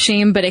CPAP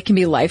machine, but it can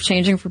be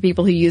life-changing for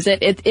people who use it.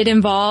 It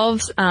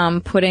involves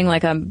putting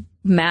like a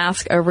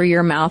mask over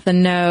your mouth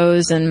and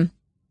nose, and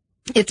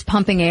it's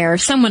pumping air.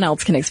 Someone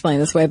else can explain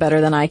this way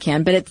better than I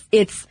can, but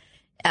it's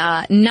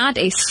not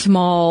a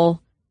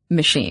small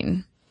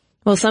machine.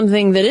 Well,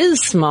 something that is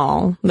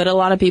small that a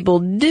lot of people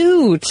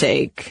do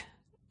take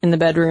in the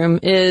bedroom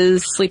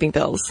is sleeping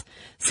pills.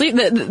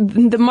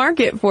 The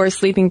market for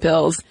sleeping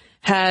pills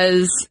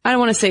has, I don't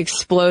want to say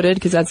exploded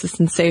because that's a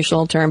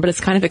sensational term, but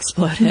it's kind of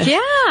exploded.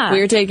 Yeah. We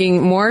are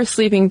taking more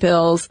sleeping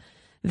pills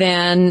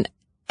than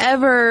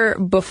ever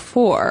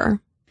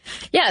before.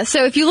 Yeah,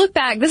 so if you look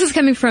back, this is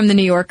coming from The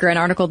New Yorker, an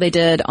article they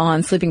did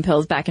on sleeping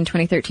pills back in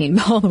 2013,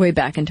 all the way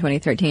back in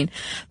 2013.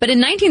 But in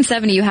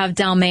 1970, you have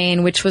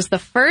Dalmane, which was the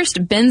first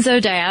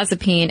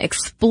benzodiazepine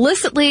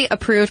explicitly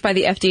approved by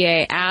the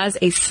FDA as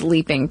a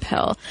sleeping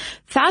pill.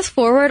 Fast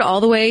forward all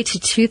the way to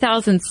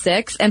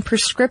 2006, and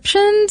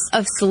prescriptions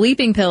of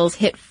sleeping pills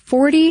hit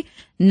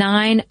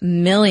 49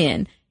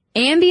 million.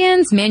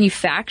 Ambien's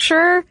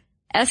manufacturer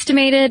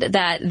estimated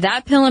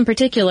that pill in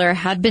particular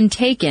had been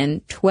taken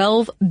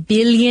 12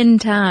 billion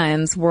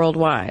times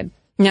worldwide.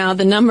 Now,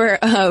 the number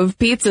of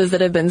pizzas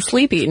that have been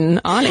sleep eaten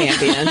on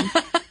Ambien,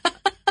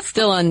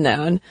 still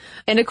unknown.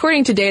 And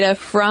according to data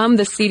from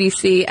the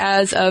CDC,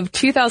 as of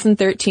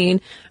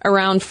 2013,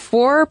 around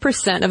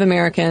 4% of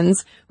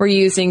Americans were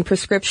using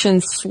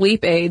prescription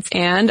sleep aids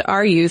and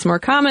are used more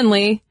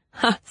commonly,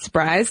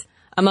 surprise,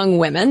 among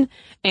women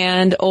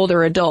and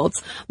older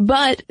adults.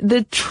 But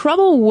the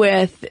trouble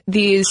with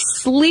these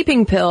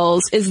sleeping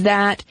pills is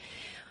that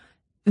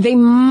they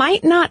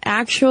might not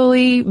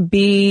actually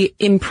be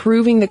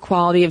improving the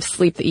quality of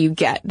sleep that you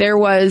get. There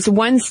was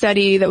one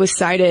study that was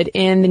cited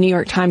in the New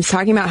York Times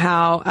talking about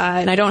how,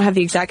 and I don't have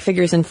the exact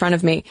figures in front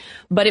of me,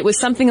 but it was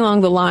something along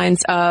the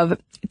lines of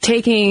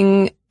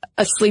taking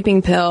a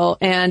sleeping pill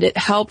and it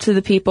helped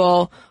the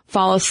people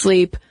fall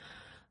asleep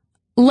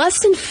less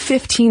than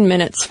 15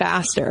 minutes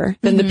faster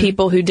than the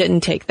people who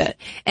didn't take that.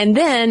 And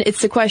then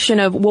it's the question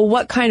of, well,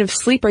 what kind of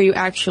sleep are you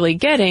actually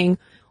getting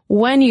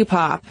when you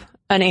pop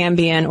an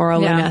Ambien or a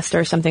Lunesta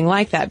or something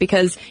like that?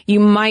 Because you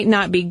might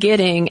not be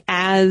getting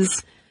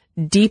as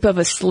deep of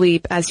a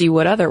sleep as you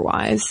would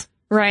otherwise.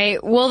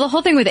 Right. Well, the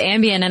whole thing with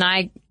Ambien, and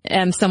I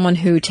am someone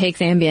who takes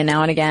Ambien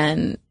now and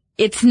again,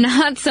 it's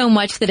not so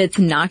much that it's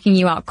knocking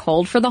you out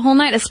cold for the whole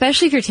night,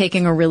 especially if you're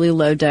taking a really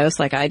low dose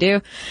like I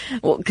do.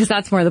 Well, because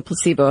that's more the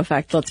placebo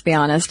effect, let's be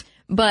honest.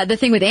 But the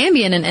thing with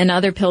Ambien and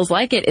other pills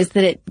like it is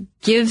that it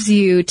gives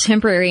you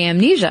temporary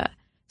amnesia.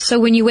 So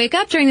when you wake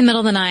up during the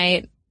middle of the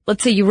night,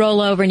 let's say you roll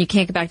over and you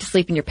can't get back to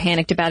sleep and you're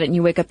panicked about it, and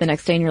you wake up the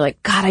next day and you're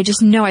like, God, I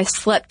just know I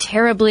slept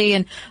terribly,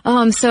 and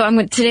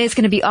today's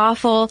going to be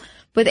awful.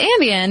 With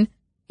Ambien,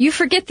 you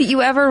forget that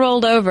you ever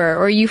rolled over,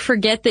 or you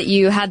forget that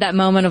you had that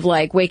moment of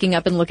like waking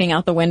up and looking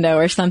out the window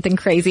or something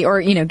crazy, or,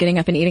 getting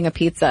up and eating a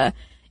pizza.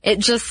 It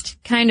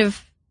just kind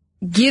of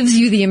gives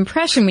you the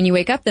impression when you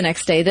wake up the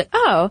next day that,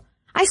 oh,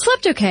 I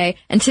slept okay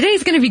and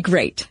today's going to be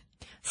great.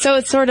 So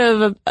it's sort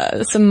of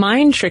some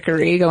mind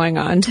trickery going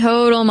on.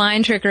 Total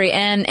mind trickery.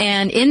 And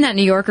in that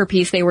New Yorker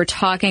piece, they were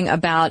talking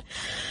about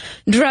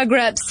drug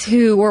reps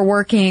who were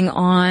working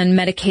on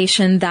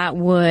medication that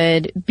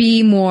would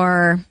be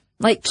more,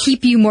 like,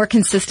 keep you more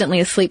consistently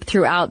asleep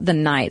throughout the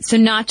night. So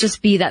not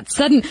just be that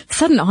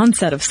sudden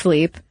onset of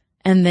sleep,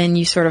 and then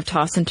you sort of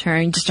toss and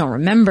turn, you just don't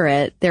remember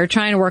it. They're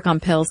trying to work on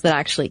pills that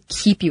actually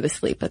keep you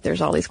asleep, but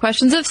there's all these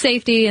questions of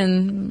safety,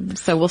 and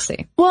so we'll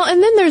see. Well,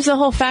 and then there's the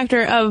whole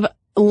factor of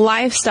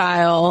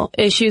lifestyle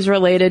issues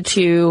related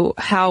to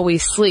how we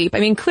sleep. I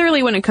mean,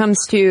 clearly when it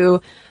comes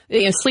to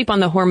sleep on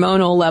the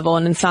hormonal level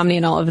and insomnia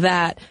and all of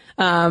that.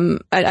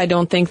 I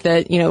don't think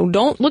that,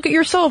 don't look at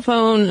your cell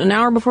phone an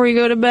hour before you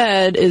go to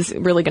bed is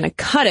really going to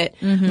cut it.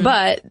 Mm-hmm.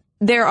 But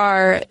there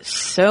are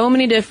so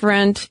many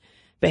different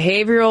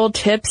behavioral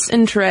tips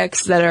and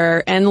tricks that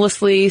are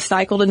endlessly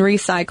cycled and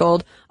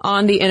recycled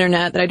on the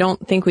internet that I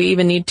don't think we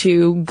even need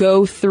to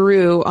go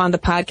through on the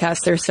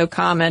podcast. They're so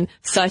common,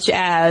 such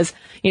as,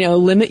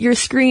 limit your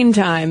screen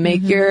time,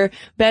 make your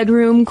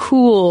bedroom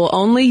cool,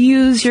 only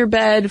use your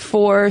bed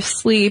for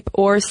sleep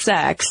or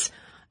sex,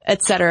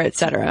 et cetera, et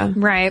cetera.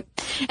 Right.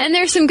 And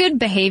there's some good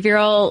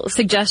behavioral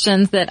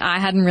suggestions that I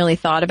hadn't really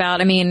thought about.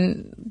 I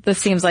mean, this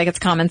seems like it's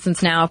common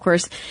sense now, of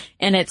course,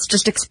 and it's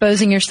just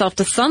exposing yourself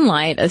to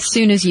sunlight as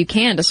soon as you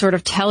can to sort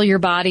of tell your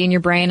body and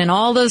your brain and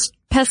all those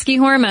pesky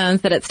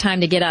hormones that it's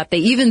time to get up. They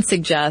even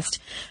suggest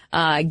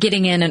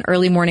getting in an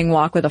early morning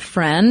walk with a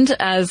friend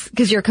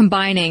because you're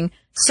combining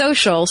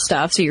social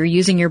stuff. So you're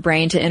using your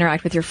brain to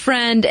interact with your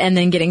friend and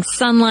then getting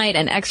sunlight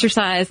and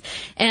exercise.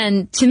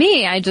 And to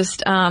me,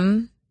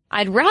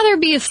 I'd rather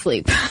be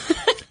asleep.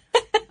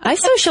 I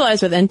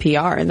socialize with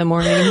NPR in the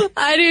morning.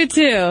 I do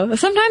too.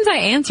 Sometimes I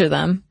answer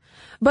them.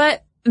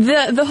 But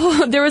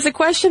there was a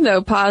question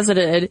though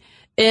posited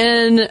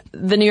in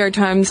the New York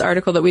Times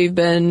article that we've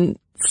been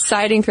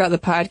citing throughout the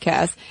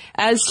podcast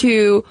as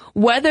to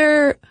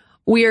whether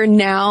we are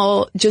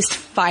now just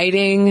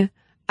fighting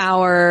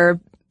our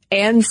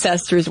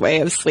ancestors'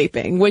 way of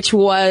sleeping, which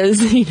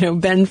was,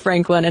 Ben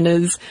Franklin and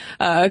his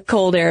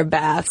cold air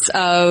baths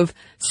of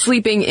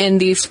sleeping in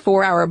these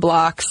 4-hour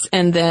blocks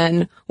and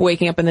then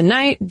waking up in the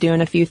night,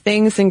 doing a few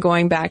things and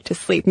going back to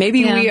sleep.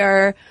 Maybe we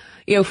are,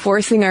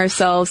 forcing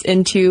ourselves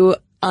into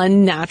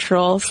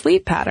unnatural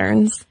sleep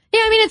patterns.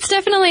 Yeah, I mean, it's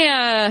definitely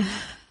a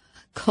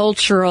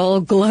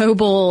cultural,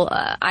 global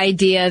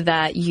idea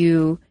that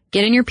you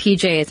get in your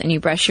PJs and you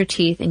brush your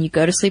teeth and you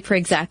go to sleep for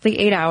exactly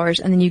 8 hours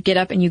and then you get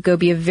up and you go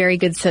be a very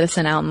good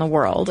citizen out in the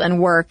world and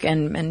work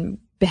and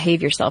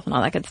behave yourself and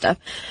all that good stuff.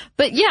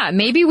 But yeah,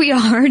 maybe we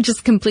are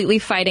just completely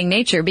fighting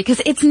nature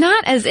because it's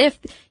not as if,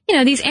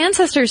 these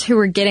ancestors who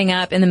were getting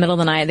up in the middle of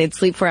the night, they'd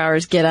sleep 4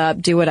 hours, get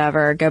up, do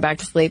whatever, go back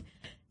to sleep.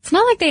 It's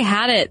not like they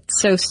had it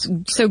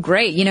so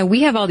great.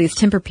 We have all these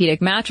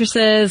Tempur-Pedic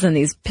mattresses and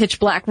these pitch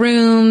black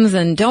rooms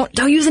and don't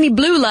use any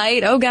blue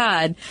light. Oh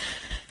God.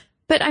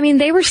 But I mean,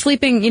 they were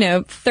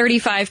sleeping,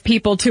 35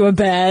 people to a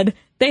bed.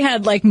 They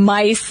had like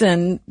mice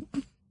and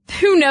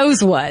who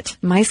knows what.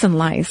 Mice and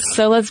lice.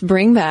 So let's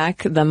bring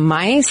back the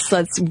mice.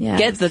 Let's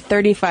get the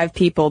 35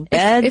 people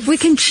beds. If we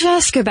can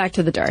just go back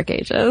to the dark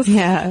ages.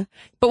 Yeah.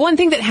 But one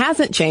thing that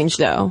hasn't changed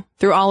though,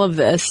 through all of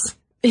this,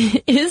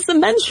 is the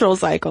menstrual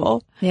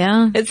cycle.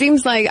 It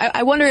seems like,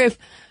 I wonder if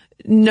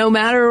no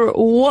matter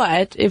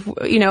what, if,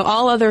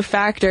 all other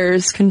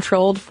factors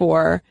controlled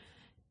for,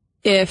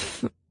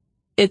 if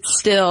it's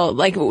still,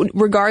 like,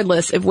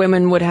 regardless if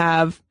women would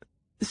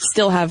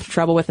still have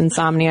trouble with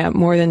insomnia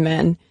more than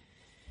men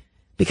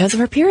because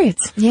of our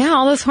periods. Yeah,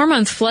 all those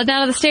hormones flooding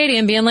out of the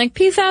stadium being like,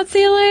 peace out,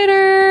 see you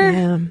later.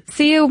 Yeah.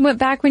 See you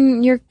back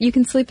when you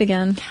can sleep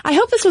again. I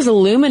hope this was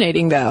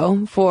illuminating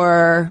though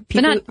for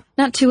people. But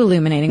not too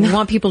illuminating. We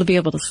want people to be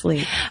able to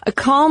sleep.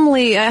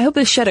 I hope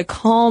this shed a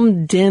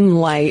calm, dim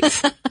light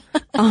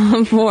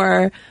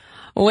for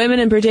women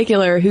in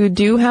particular who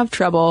do have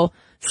trouble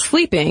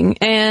sleeping.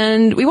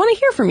 And we want to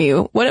hear from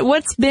you.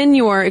 What's been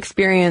your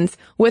experience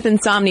with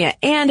insomnia?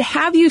 And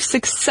have you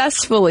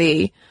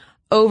successfully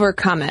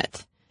overcome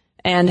it?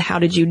 And how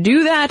did you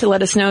do that?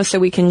 Let us know so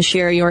we can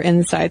share your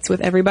insights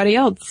with everybody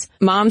else.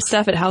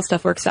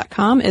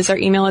 momstuff@howstuffworks.com is our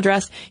email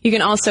address. You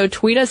can also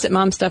tweet us at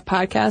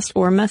momstuffpodcast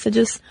or message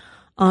us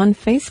on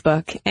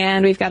Facebook.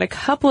 And we've got a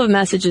couple of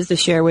messages to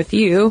share with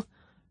you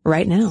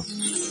right now.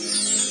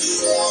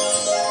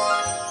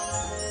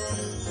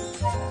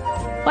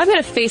 Well, I've got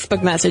a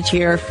Facebook message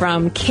here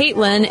from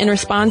Caitlin in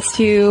response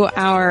to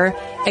our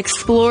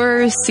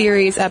Explorers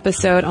series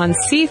episode on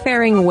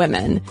seafaring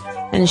women.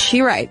 And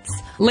she writes,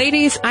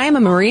 "Ladies, I am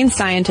a marine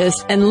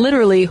scientist and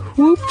literally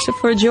whooped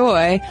for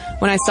joy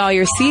when I saw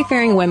your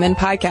Seafaring Women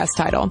podcast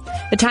title.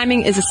 The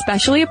timing is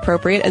especially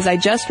appropriate as I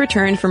just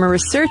returned from a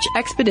research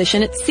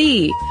expedition at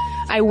sea.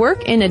 I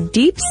work in a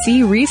deep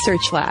sea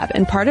research lab,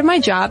 and part of my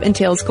job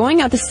entails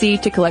going out to sea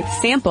to collect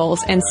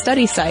samples and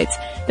study sites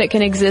that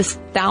can exist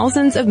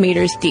thousands of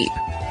meters deep.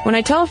 When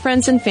I tell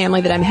friends and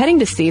family that I'm heading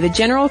to sea, the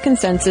general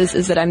consensus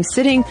is that I'm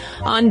sitting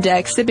on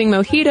deck sipping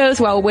mojitos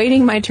while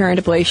waiting my turn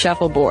to play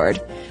shuffleboard.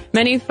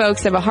 Many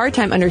folks have a hard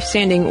time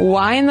understanding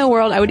why in the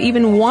world I would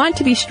even want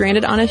to be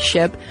stranded on a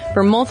ship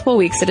for multiple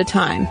weeks at a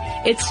time.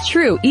 It's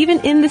true, even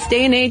in this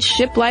day and age,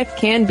 ship life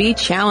can be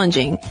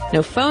challenging.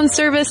 No phone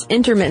service,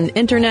 intermittent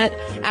internet,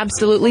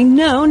 absolutely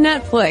no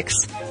Netflix.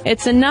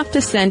 It's enough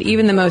to send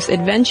even the most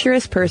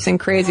adventurous person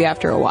crazy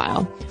after a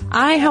while.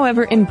 I,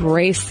 however,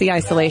 embrace the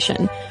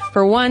isolation.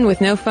 For one,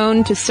 with no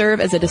phone to serve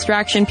as a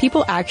distraction,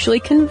 people actually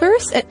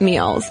converse at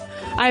meals.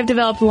 I have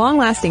developed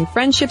long-lasting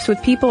friendships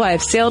with people I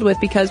have sailed with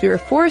because we were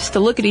forced to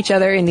look at each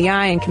other in the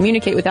eye and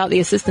communicate without the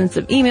assistance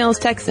of emails,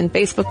 texts, and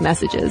Facebook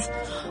messages.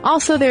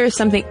 Also, there is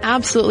something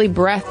absolutely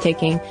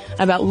breathtaking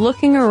about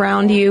looking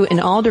around you in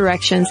all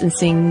directions and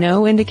seeing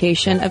no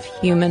indication of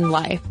human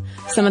life.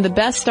 Some of the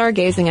best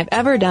stargazing I've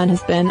ever done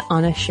has been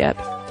on a ship.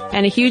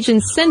 And a huge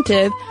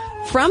incentive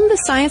from the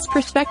science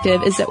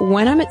perspective is that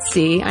when I'm at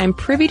sea, I'm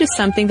privy to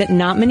something that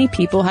not many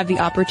people have the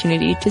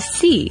opportunity to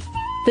see.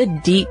 The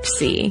deep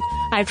sea.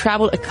 I've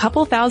traveled a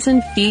couple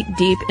thousand feet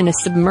deep in a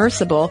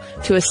submersible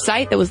to a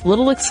site that was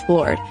little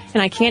explored,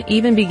 and I can't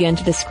even begin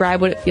to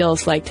describe what it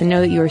feels like to know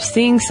that you are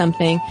seeing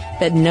something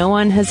that no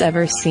one has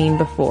ever seen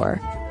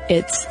before.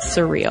 It's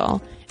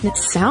surreal. It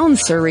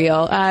sounds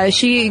surreal.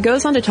 She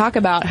goes on to talk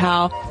about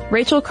how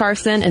Rachel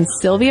Carson and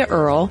Sylvia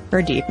Earle,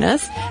 her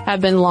deepness,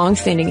 have been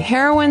long-standing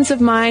heroines of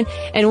mine.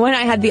 And when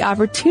I had the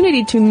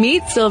opportunity to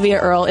meet Sylvia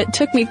Earle, it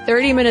took me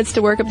 30 minutes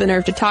to work up the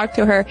nerve to talk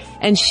to her,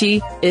 and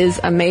she is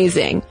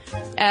amazing.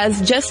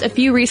 As just a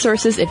few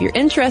resources, if you're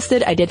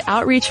interested, I did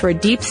outreach for a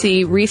deep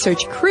sea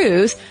research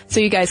cruise, so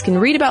you guys can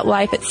read about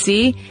life at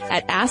sea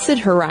at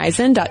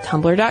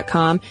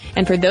acidhorizon.tumblr.com.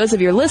 And for those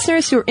of your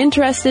listeners who are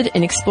interested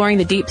in exploring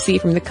the deep sea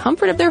from the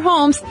comfort of their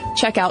homes,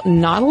 check out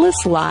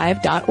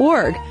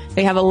nautiluslive.org.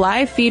 They have a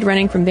live feed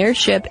running from their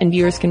ship, and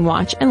viewers can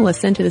watch and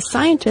listen to the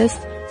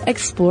scientists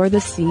explore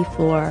the sea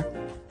floor.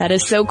 That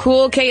is so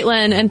cool,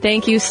 Caitlin, and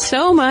thank you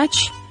so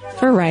much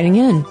for writing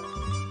in.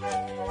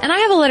 And I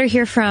have a letter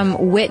here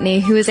from Whitney,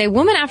 who is a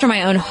woman after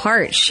my own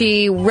heart.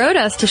 She wrote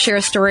us to share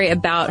a story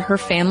about her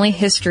family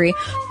history,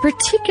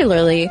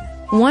 particularly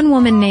one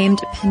woman named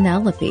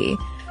Penelope.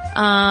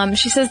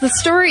 She says the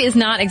story is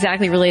not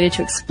exactly related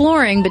to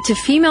exploring, but to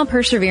female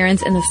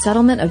perseverance in the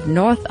settlement of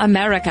North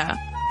America.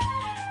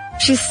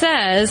 She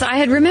says, I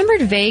had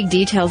remembered vague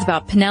details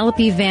about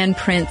Penelope Van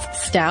Prince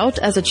Stout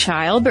as a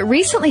child, but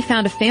recently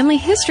found a family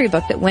history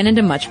book that went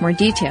into much more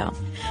detail.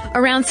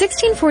 Around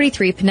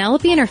 1643,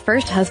 Penelope and her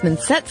first husband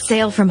set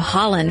sail from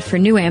Holland for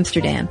New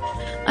Amsterdam.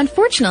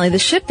 Unfortunately, the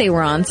ship they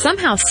were on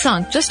somehow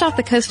sunk just off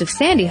the coast of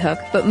Sandy Hook,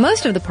 but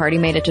most of the party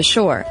made it to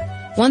shore.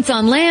 Once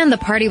on land, the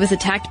party was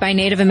attacked by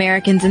Native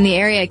Americans in the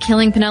area,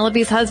 killing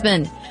Penelope's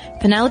husband.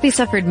 Penelope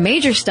suffered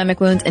major stomach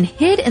wounds and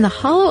hid in the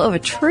hollow of a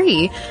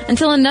tree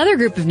until another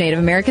group of Native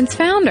Americans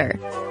found her.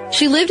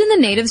 She lived in the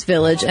natives'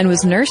 village and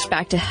was nursed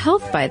back to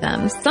health by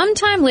them.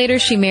 Sometime later,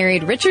 she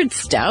married Richard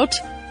Stout,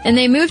 and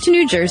they moved to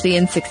New Jersey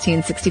in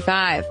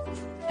 1665.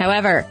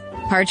 However,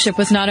 hardship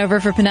was not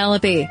over for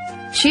Penelope.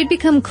 She had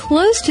become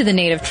close to the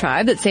native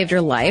tribe that saved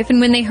her life, and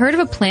when they heard of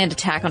a planned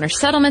attack on her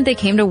settlement, they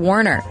came to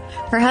warn her.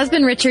 Her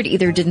husband, Richard,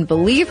 either didn't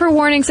believe her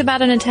warnings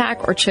about an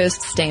attack or chose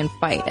to stay and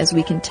fight. As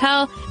we can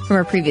tell from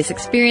her previous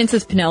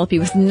experiences, Penelope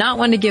was not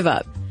one to give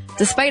up.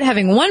 Despite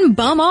having one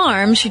bum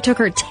arm, she took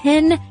her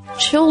 10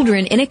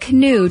 children in a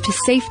canoe to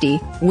safety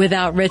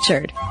without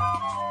Richard.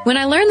 When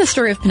I learned the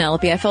story of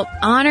Penelope, I felt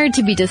honored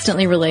to be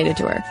distantly related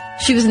to her.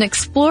 She was an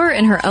explorer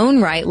in her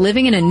own right,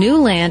 living in a new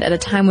land at a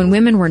time when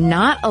women were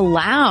not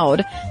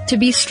allowed to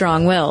be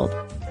strong-willed.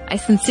 I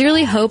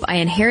sincerely hope I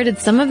inherited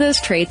some of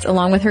those traits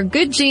along with her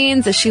good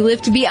genes as she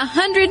lived to be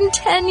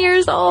 110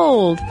 years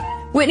old.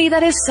 Whitney,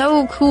 that is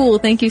so cool.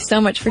 Thank you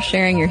so much for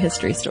sharing your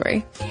history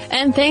story.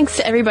 And thanks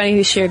to everybody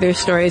who shared their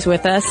stories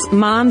with us.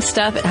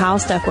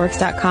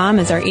 momstuff@howstuffworks.com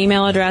is our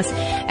email address.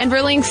 And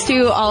for links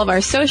to all of our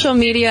social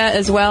media,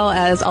 as well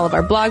as all of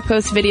our blog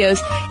posts,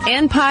 videos,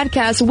 and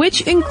podcasts,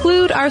 which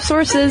include our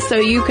sources so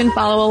you can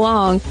follow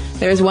along,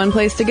 there's one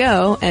place to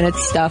go, and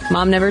it's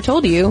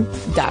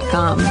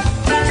stuffmomnevertoldyou.com.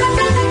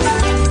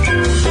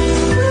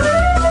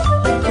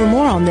 For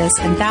more on this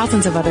and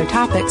thousands of other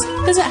topics,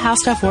 visit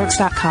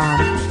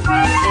howstuffworks.com.